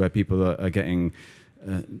neighborhoods where people are getting,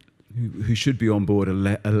 who should be on board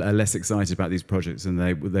are less excited about these projects than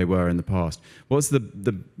they were in the past. What's the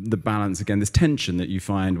balance, again, this tension that you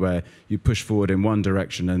find where you push forward in one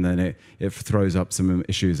direction and then it throws up some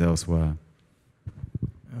issues elsewhere?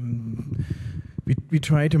 We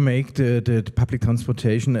try to make the public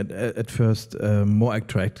transportation at first more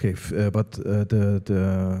attractive, but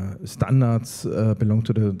the standards belongs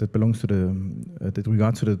to the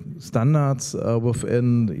standards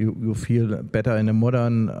within. You feel better in a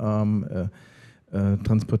modern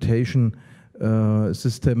transportation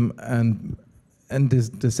system, and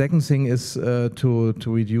the second thing is to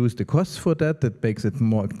reduce the costs for that. That makes it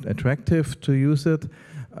more attractive to use it.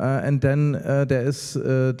 And then there is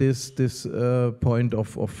this point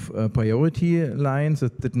of priority lines.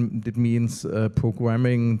 That means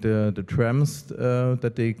programming the trams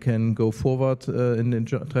that they can go forward in the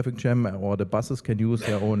traffic jam, or the buses can use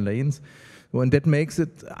their own lanes. And that makes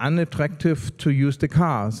it unattractive to use the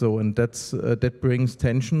car. So, and that brings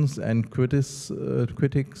tensions and critics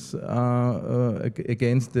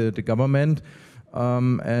against the government.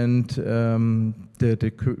 The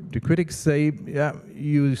critics say, yeah,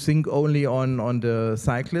 you think only on the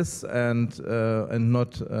cyclists and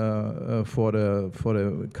not for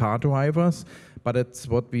the car drivers. But it's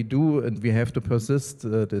what we do, and we have to persist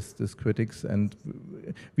this critics. And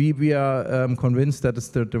we are convinced that it's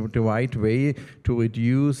the right way to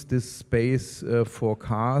reduce this space for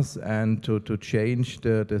cars and to change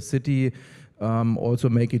the city. Also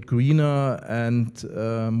make it greener and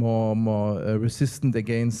more resistant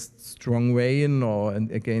against strong rain or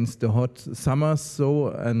against the hot summers. So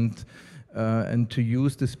and to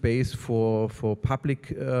use the space for public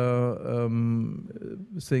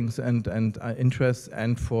things and interests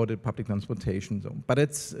and for the public transportation. So, but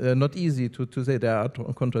it's not easy to say. There are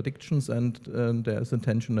contradictions and there's a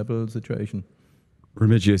tensionable situation.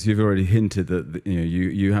 Remigius, you've already hinted that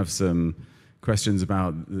you have some questions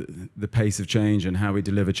about the pace of change and how we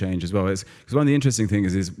deliver change as well. Because one of the interesting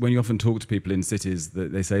things is when you often talk to people in cities,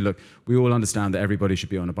 that they say, look, we all understand that everybody should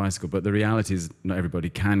be on a bicycle, but the reality is not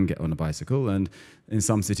everybody can get on a bicycle. And in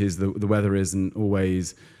some cities, the weather isn't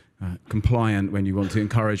always compliant when you want to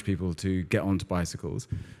encourage people to get onto bicycles.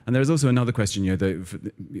 And there is also another question,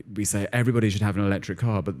 that we say everybody should have an electric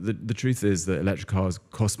car, but the truth is that electric cars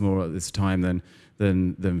cost more at this time than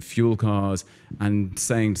fuel cars. And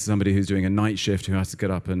saying to somebody who's doing a night shift who has to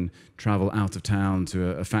get up and travel out of town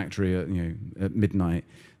to a factory at midnight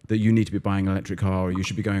that you need to be buying an electric car or you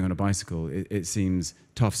should be going on a bicycle, it seems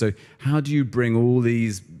tough. So how do you bring all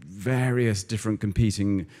these various different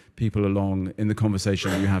competing people along in the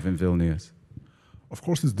conversation that you have in Vilnius? Of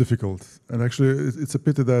course, it's difficult, and actually, it's a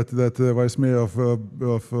pity that Vice Mayor of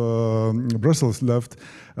Brussels left.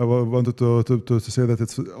 I wanted to say that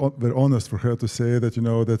it's very honest for her to say that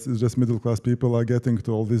that it's just middle-class people are getting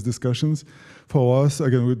to all these discussions. For us,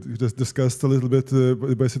 again, we just discussed a little bit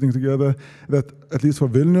by sitting together that at least for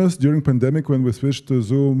Vilnius during pandemic, when we switched to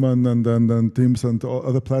Zoom and Teams and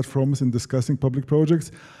other platforms in discussing public projects,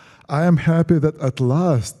 I am happy that at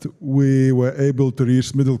last we were able to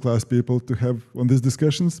reach middle-class people to have on these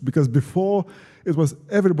discussions, because before it was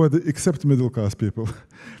everybody except middle-class people.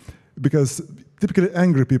 Because typically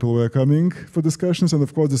angry people were coming for discussions, and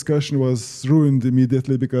of course discussion was ruined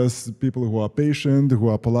immediately because people who are patient, who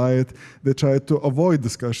are polite, they try to avoid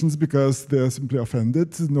discussions because they are simply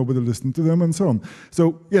offended, nobody listened to them and so on.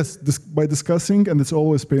 So yes, by discussing, and it's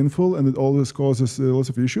always painful and it always causes lots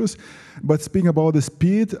of issues, but speaking about the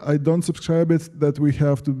speed, I don't subscribe it that we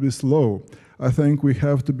have to be slow. I think we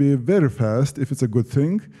have to be very fast if it's a good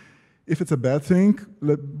thing. If it's a bad thing,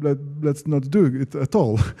 let's not do it at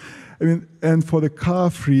all. I mean, and for the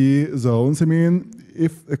car-free zones, I mean,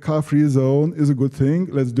 if a car-free zone is a good thing,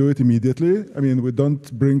 let's do it immediately. I mean, we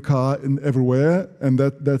don't bring car in everywhere, and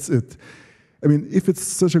that's it. I mean, if it's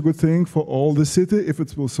such a good thing for all the city, if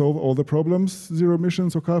it will solve all the problems, zero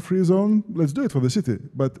emissions or car-free zone, let's do it for the city.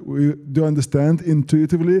 But we do understand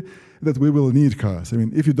intuitively that we will need cars. I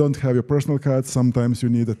mean, if you don't have your personal car, sometimes you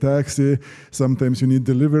need a taxi, sometimes you need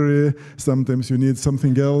delivery, sometimes you need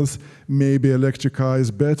something else. Maybe electric car is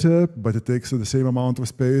better, but it takes the same amount of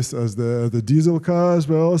space as the diesel car as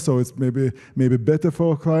well. So it's maybe better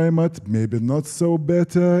for climate, maybe not so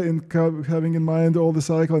better in having in mind all the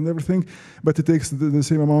cycle and everything, but it takes the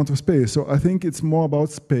same amount of space. So I think it's more about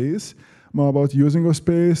space, more about using of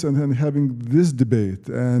space and having this debate.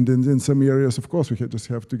 And in some areas, of course, we just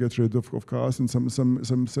have to get rid of cars. In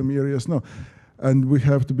some areas, no. And we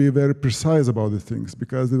have to be very precise about the things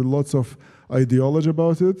because there are lots of ideology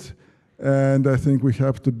about it. And I think we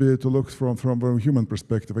have to look from a human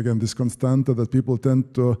perspective. Again, this constante that people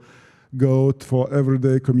tend to go for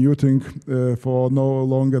everyday commuting for no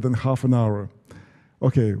longer than half an hour.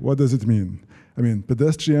 Okay, what does it mean? I mean,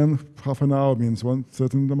 pedestrian, half an hour means one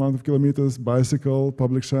certain amount of kilometers, bicycle,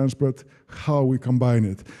 public transport, how we combine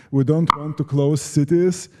it. We don't want to close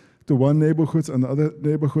cities to one neighborhoods and other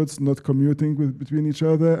neighborhoods not commuting between each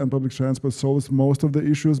other, and public transport solves most of the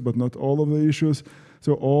issues, but not all of the issues.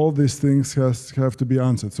 So all these things have to be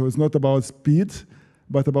answered. So it's not about speed,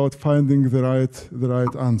 but about finding the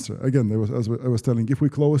right answer. Again, as I was telling, if we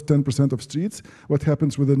close 10% of streets, what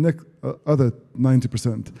happens with the other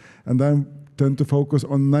 90%? And I tend to focus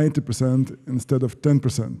on 90% instead of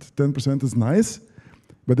 10%. 10% is nice,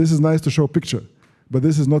 but this is nice to show a picture. But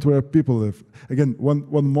this is not where people live. Again,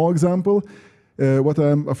 one more example, what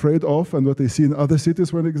I'm afraid of and what I see in other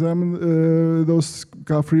cities when I examine those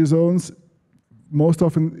car-free zones, most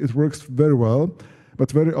often it works very well,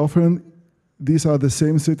 but very often these are the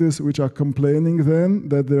same cities which are complaining then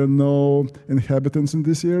that there are no inhabitants in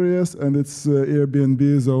these areas and it's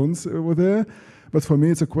Airbnb zones over there. But for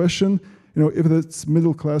me, it's a question, if it's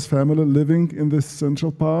middle-class family living in this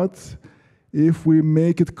central part, if we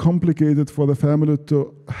make it complicated for the family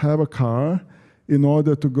to have a car in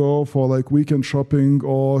order to go for like weekend shopping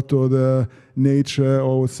or to the nature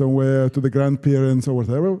or somewhere to the grandparents or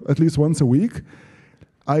whatever, at least once a week,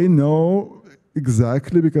 I know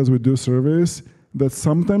exactly, because we do surveys, that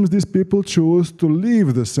sometimes these people choose to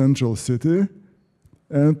leave the central city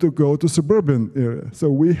and to go to suburban area. So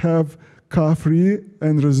we have car-free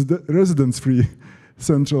and residence-free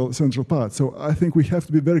central part. So I think we have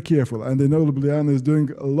to be very careful. And I know Ljubljana is doing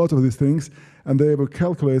a lot of these things, and they were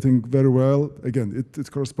calculating very well. Again, it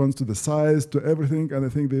corresponds to the size, to everything, and I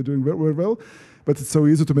think they're doing very, very well. But it's so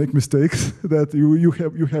easy to make mistakes that you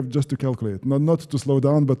have just to calculate, not to slow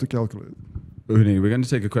down, but to calculate. Uni, we're going to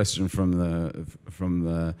take a question from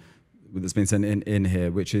that's been sent in here,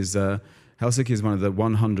 which is Helsinki is one of the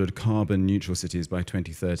 100 carbon neutral cities by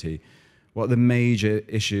 2030. What are the major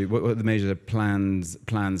what are the major plans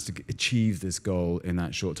to achieve this goal in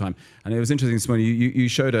that short time? And it was interesting this morning. You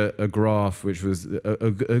showed a graph which was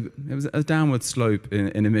it was a downward slope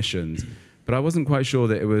in emissions, but I wasn't quite sure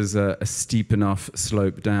that it was a steep enough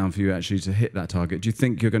slope down for you actually to hit that target. Do you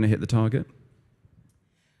think you're going to hit the target?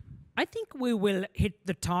 I think we will hit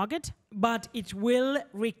the target, but it will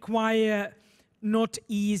require not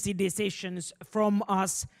easy decisions from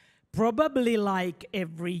us, probably like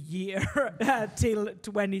every year till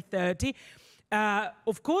 2030.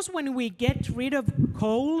 Of course, when we get rid of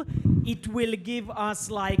coal, it will give us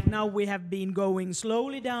like, now we have been going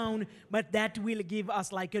slowly down, but that will give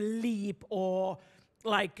us like a leap or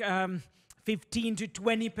like 15 to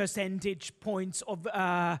 20 percentage points of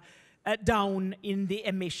down in the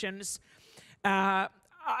emissions.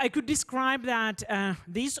 I could describe that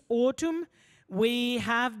this autumn we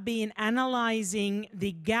have been analyzing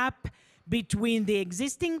the gap between the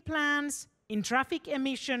existing plans in traffic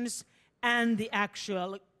emissions and the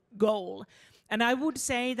actual goal. And I would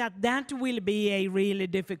say that that will be a really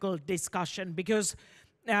difficult discussion because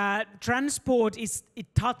transport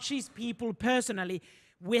it touches people personally.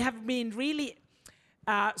 We have been really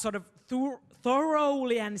sort of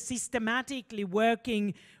thoroughly and systematically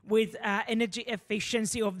working with energy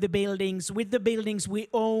efficiency of the buildings, with the buildings we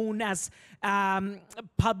own as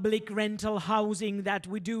public rental housing, that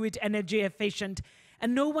we do it energy efficient.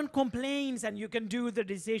 And no one complains, and you can do the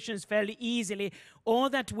decisions fairly easily, or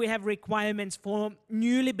that we have requirements for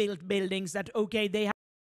newly built buildings that, okay, they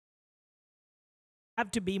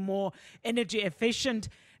have to be more energy efficient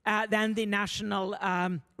than the national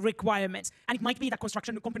requirements. And it might be that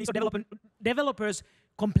construction companies or developers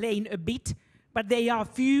complain a bit, but they are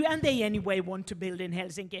few and they anyway want to build in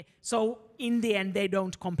Helsinki. So in the end, they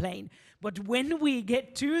don't complain. But when we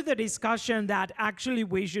get to the discussion that actually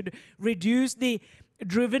we should reduce the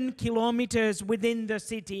driven kilometers within the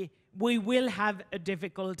city, we will have a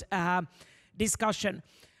difficult discussion.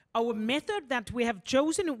 Our method that we have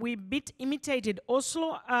chosen, we bit imitated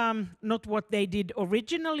Oslo, not what they did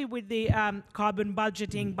originally with the carbon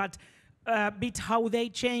budgeting, but a bit how they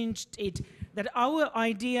changed it. That our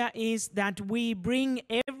idea is that we bring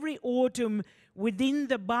every autumn within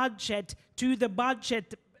the budget to the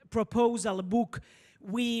budget proposal book,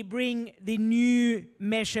 we bring the new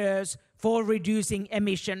measures for reducing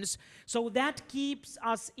emissions. So that keeps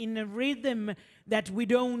us in a rhythm that we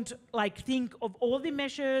don't think of all the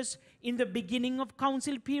measures in the beginning of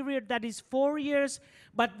council period, that is 4 years,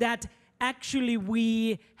 but that actually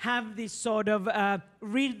we have this sort of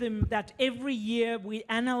rhythm that every year we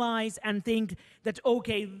analyze and think that,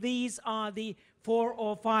 okay, these are the 4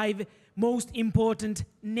 or 5 most important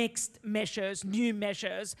next measures, new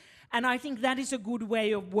measures. And I think that is a good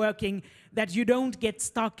way of working, that you don't get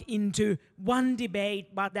stuck into one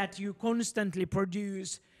debate, but that you constantly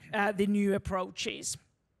produce the new approaches.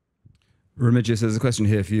 Remigius, there's a question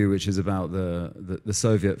here for you, which is about the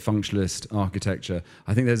Soviet functionalist architecture.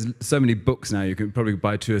 I think there's so many books now, you can probably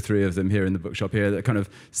buy 2 or 3 of them here in the bookshop here, that kind of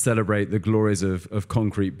celebrate the glories of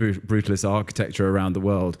concrete brutalist architecture around the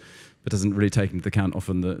world, but doesn't really take into account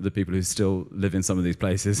often the people who still live in some of these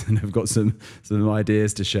places and have got some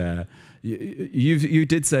ideas to share. You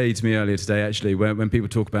did say to me earlier today, actually, when people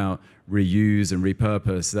talk about reuse and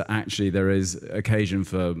repurpose, that actually there is occasion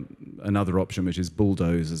for another option, which is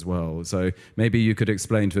bulldoze as well. So maybe you could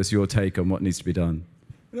explain to us your take on what needs to be done.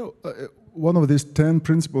 One of these 10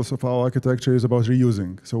 principles of our architecture is about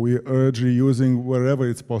reusing. So we urge reusing wherever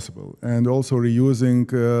it's possible, and also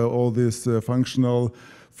reusing all these functional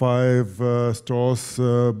 5 straws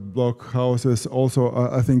block houses. Also,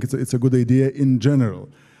 I think it's a good idea in general.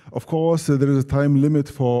 Of course, there is a time limit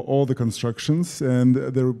for all the constructions, and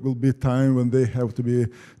there will be time when they have to be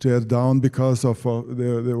teared down because of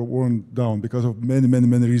they were worn down because of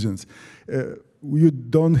many reasons. You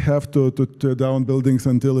don't have to tear down buildings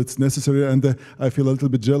until it's necessary, and I feel a little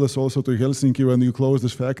bit jealous also to Helsinki when you close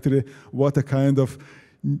this factory. What a kind of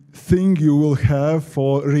thing you will have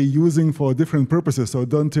for reusing for different purposes. So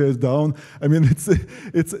don't tear it down. I mean,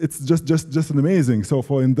 it's just an amazing. So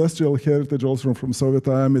for industrial heritage, also from Soviet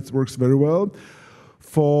time, it works very well.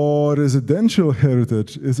 For residential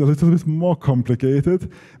heritage, it's a little bit more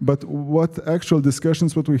complicated. But what actual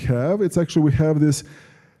discussions what we have, it's actually we have this.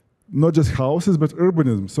 Not just houses, but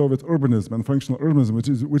urbanism, Soviet urbanism and functional urbanism,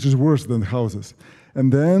 which is worse than houses.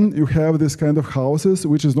 And then you have this kind of houses,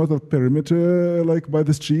 which is not a perimeter like by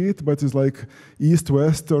the street, but is like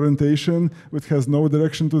east-west orientation, which has no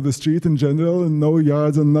direction to the street in general, and no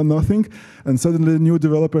yards and nothing. And suddenly a new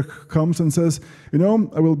developer comes and says, you know,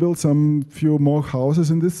 I will build some few more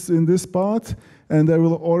houses in this part, and I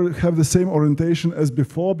will have the same orientation as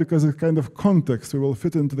before because of kind of context. We will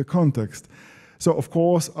fit into the context. So, of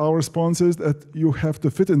course, our response is that you have to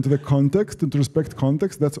fit into the context and to respect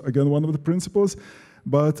context. That's, again, one of the principles.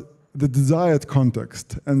 But the desired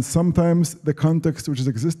context, and sometimes the context which is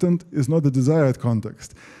existent is not the desired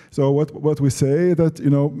context. So what we say that, you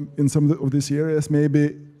know, in some of these areas,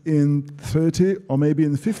 maybe in 30 or maybe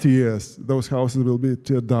in 50 years, those houses will be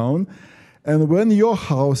teared down. And when your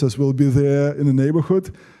houses will be there in the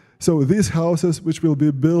neighborhood, so these houses which will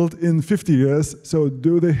be built in 50 years, so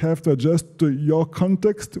do they have to adjust to your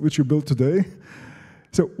context which you built today?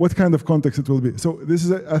 So what kind of context it will be? So this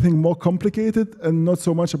is, I think, more complicated and not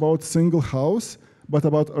so much about single house, but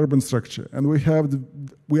about urban structure. And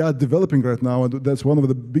we are developing right now, and that's one of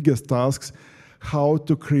the biggest tasks, how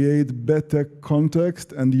to create better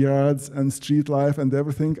context and yards and street life and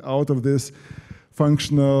everything out of this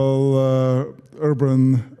functional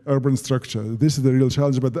urban structure. This is the real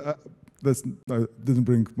challenge, but I didn't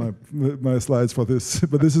bring my slides for this.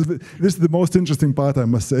 But this is the most interesting part, I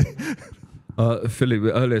must say.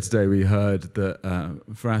 Philip, earlier today we heard that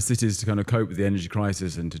for our cities to kind of cope with the energy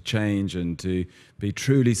crisis and to change and to be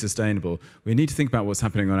truly sustainable, we need to think about what's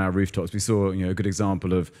happening on our rooftops. We saw, you know, a good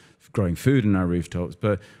example of growing food in our rooftops,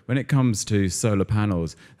 but when it comes to solar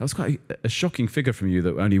panels, that was quite a shocking figure from you,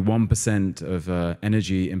 that only 1% of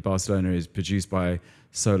energy in Barcelona is produced by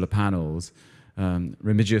solar panels.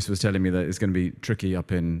 Remigius was telling me that it's going to be tricky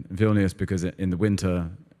up in Vilnius because in the winter,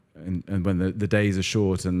 and when the days are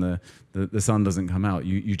short and the sun doesn't come out,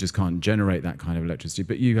 you just can't generate that kind of electricity.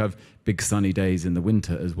 But you have big sunny days in the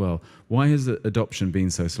winter as well. Why has the adoption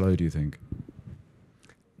been so slow, do you think?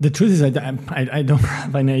 The truth is, I don't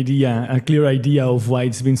have a clear idea of why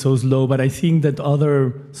it's been so slow, but I think that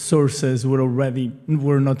other sources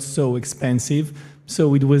were not so expensive,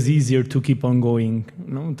 so it was easier to keep on going,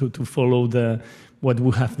 you know, to follow what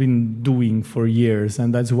we have been doing for years,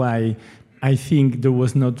 and that's why I think there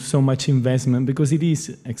was not so much investment because it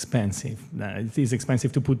is expensive. It is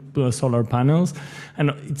expensive to put solar panels. And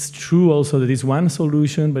it's true also that it's one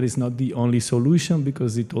solution, but it's not the only solution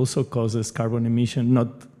because it also causes carbon emission, not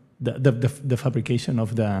the fabrication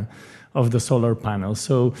of the solar panels.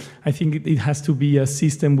 So I think it has to be a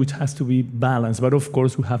system which has to be balanced. But of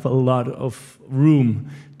course, we have a lot of room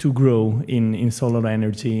to grow in solar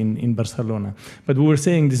energy in Barcelona. But we were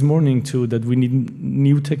saying this morning too that we need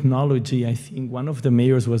new technology. I think one of the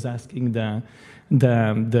mayors was asking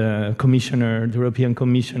the commissioner, the European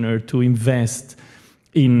commissioner, to invest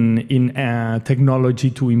in technology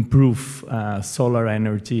to improve solar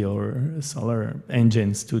energy or solar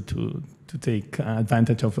engines to take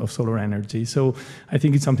advantage of solar energy. So I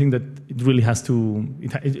think it's something that it really has to,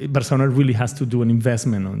 Barcelona really has to do an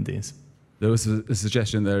investment on this. There was a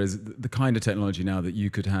suggestion there is the kind of technology now that you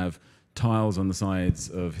could have tiles on the sides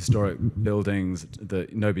of historic buildings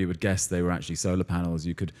that nobody would guess they were actually solar panels.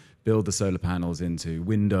 You could build the solar panels into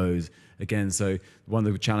windows again. So one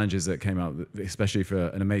of the challenges that came out, especially for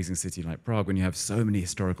an amazing city like Prague, when you have so many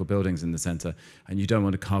historical buildings in the center and you don't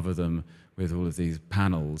want to cover them with all of these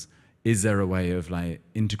panels, is there a way of like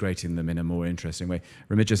integrating them in a more interesting way?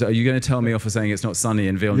 Remigijus, are you going to tell me off for saying it's not sunny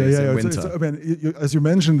in Vilnius in winter? I mean, as you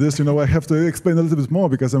mentioned this, I have to explain a little bit more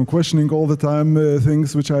because I'm questioning all the time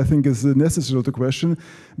things which I think is necessary to question.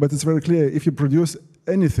 But it's very clear, if you produce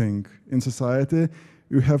anything in society,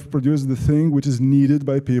 you have produced the thing which is needed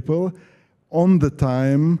by people on the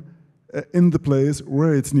time, in the place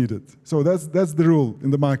where it's needed. So that's the rule in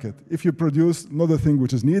the market. If you produce another thing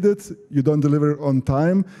which is needed, you don't deliver on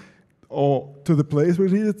time, or to the place where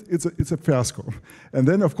needed, it's a fiasco. And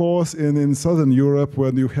then, of course, in Southern Europe,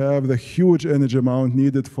 when you have the huge energy amount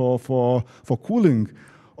needed for cooling,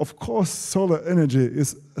 of course, solar energy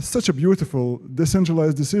is such a beautiful,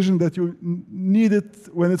 decentralized decision that you need it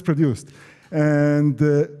when it's produced. And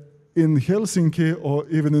in Helsinki or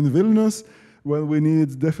even in Vilnius, when we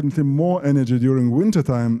need definitely more energy during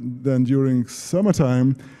wintertime than during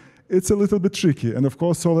summertime, it's a little bit tricky. And of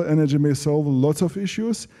course, solar energy may solve lots of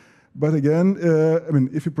issues. But again, I mean,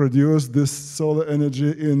 if you produce this solar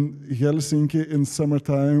energy in Helsinki in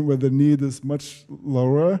summertime where the need is much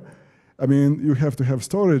lower, I mean, you have to have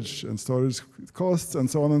storage and storage costs and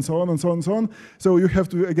so on and so on and so on and so on. So you have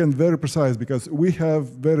to be, again, very precise because we have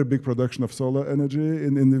very big production of solar energy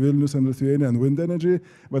in Vilnius and Lithuania and wind energy.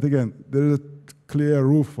 But again, there is a clear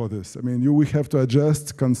roof for this. I mean, we have to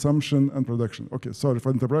adjust consumption and production. Okay, sorry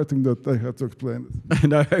for interrupting that. I have to explain it.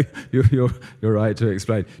 No, you're right to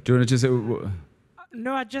explain. Do you want to just...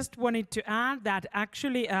 No, I just wanted to add that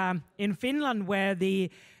actually in Finland, where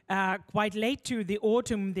the quite late to the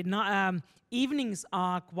autumn, the evenings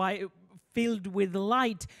are quite filled with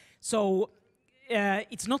light. So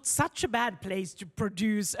it's not such a bad place to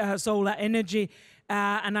produce solar energy.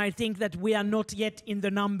 And I think that we are not yet in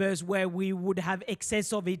the numbers where we would have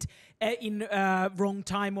excess of it in wrong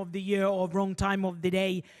time of the year or wrong time of the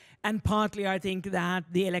day. And partly I think that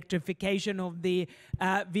the electrification of the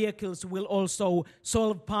vehicles will also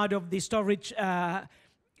solve part of the storage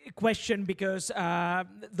question because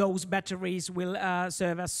those batteries will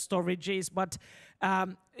serve as storages. But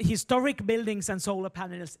historic buildings and solar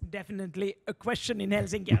panels, definitely a question in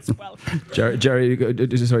Helsinki as well. Jerry,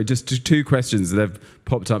 sorry, just two questions that have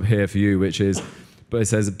popped up here for you, which is, but it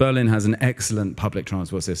says Berlin has an excellent public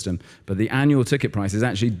transport system, but the annual ticket price is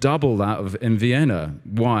actually double that of in Vienna.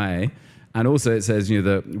 Why? And also it says,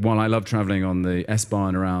 that while I love traveling on the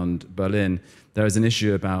S-Bahn around Berlin, there is an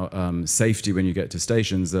issue about safety when you get to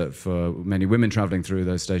stations, that for many women traveling through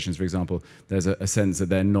those stations, for example, there's a sense that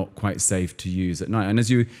they're not quite safe to use at night. And as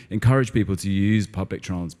you encourage people to use public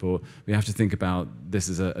transport, we have to think about this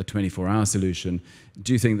as a 24-hour solution.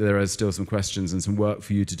 Do you think that there are still some questions and some work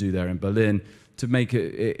for you to do there in Berlin to make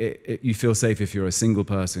it you feel safe if you're a single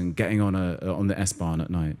person getting on the S-Bahn at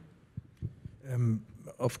night?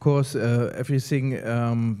 Of course, everything,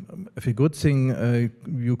 every good thing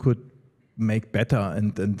you could make better,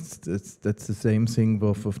 and that's the same thing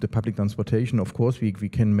with the public transportation. Of course, we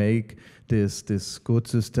can make this good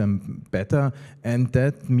system better, and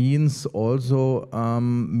that means also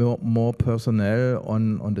more personnel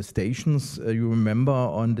on the stations. You remember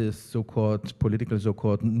on this so-called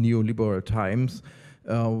neoliberal times,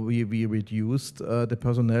 we reduced the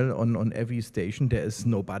personnel on every station. There is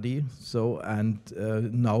nobody. So, and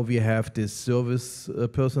now we have this service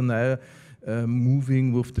personnel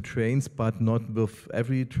moving with the trains, but not with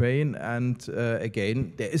every train. And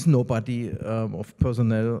again, there is nobody of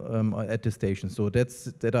personnel at the station. So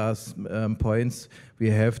that are points we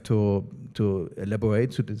have to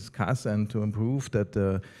elaborate, to discuss, and to improve,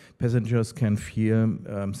 that passengers can feel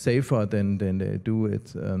safer than they do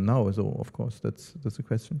it now. So of course, that's a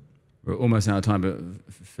question. We're almost out of time, but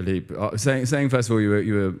Philippe, saying first of all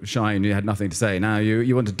you were shy and you had nothing to say. Now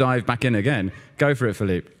you want to dive back in again. Go for it,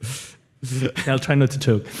 Philippe. I'll try not to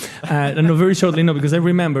choke. No, very shortly, no, because I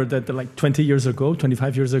remember that like 20 years ago,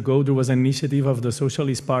 25 years ago, there was an initiative of the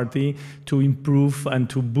Socialist Party to improve and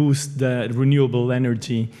to boost the renewable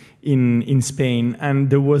energy in Spain.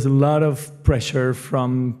 And there was a lot of pressure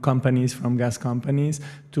from companies, from gas companies,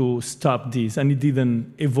 to stop this. And it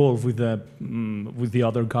didn't evolve with the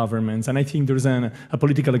other governments. And I think there's a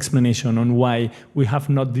political explanation on why we have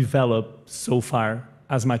not developed so far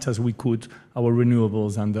as much as we could, our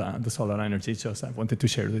renewables and the solar energy. Just I wanted to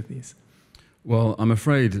share with this. Well, I'm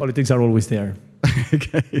afraid... Politics are always there.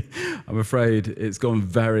 Okay. I'm afraid it's gone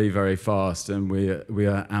very, very fast, and we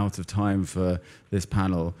are out of time for this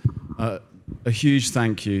panel. A huge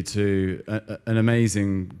thank you to an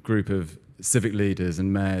amazing group of civic leaders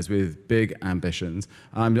and mayors with big ambitions.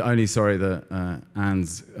 I'm only sorry that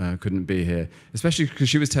Anne's couldn't be here, especially because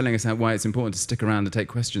she was telling us why it's important to stick around and take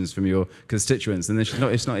questions from your constituents, and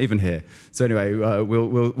then it's not even here. So anyway,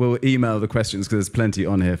 we'll email the questions, because there's plenty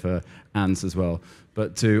on here for Anne's as well.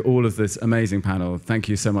 But to all of this amazing panel, thank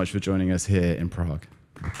you so much for joining us here in Prague.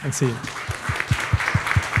 Thanks, see you.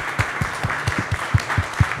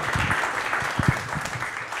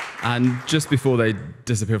 And just before they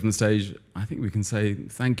disappear from the stage, I think we can say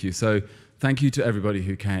thank you. So thank you to everybody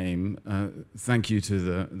who came. Thank you to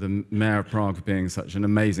the Mayor of Prague for being such an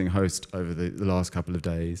amazing host over the last couple of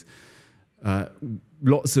days.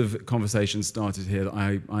 Lots of conversations started here that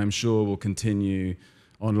I am sure will continue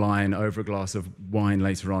online over a glass of wine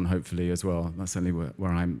later on, hopefully, as well. That's certainly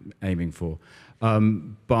where I'm aiming for.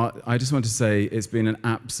 But I just want to say it's been an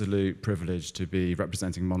absolute privilege to be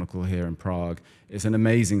representing Monocle here in Prague. It's an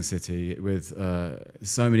amazing city with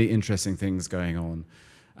so many interesting things going on.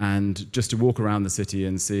 And just to walk around the city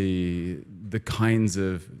and see the kinds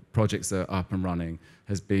of projects that are up and running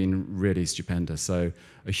has been really stupendous. So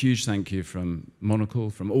a huge thank you from Monocle,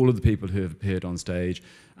 from all of the people who have appeared on stage,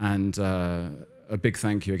 and a big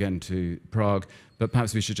thank you again to Prague. But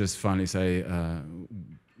perhaps we should just finally say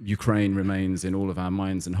Ukraine remains in all of our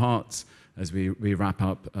minds and hearts as we wrap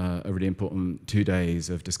up a really important 2 days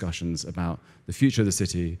of discussions about the future of the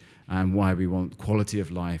city and why we want quality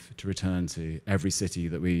of life to return to every city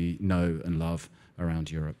that we know and love around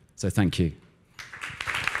Europe. So thank you.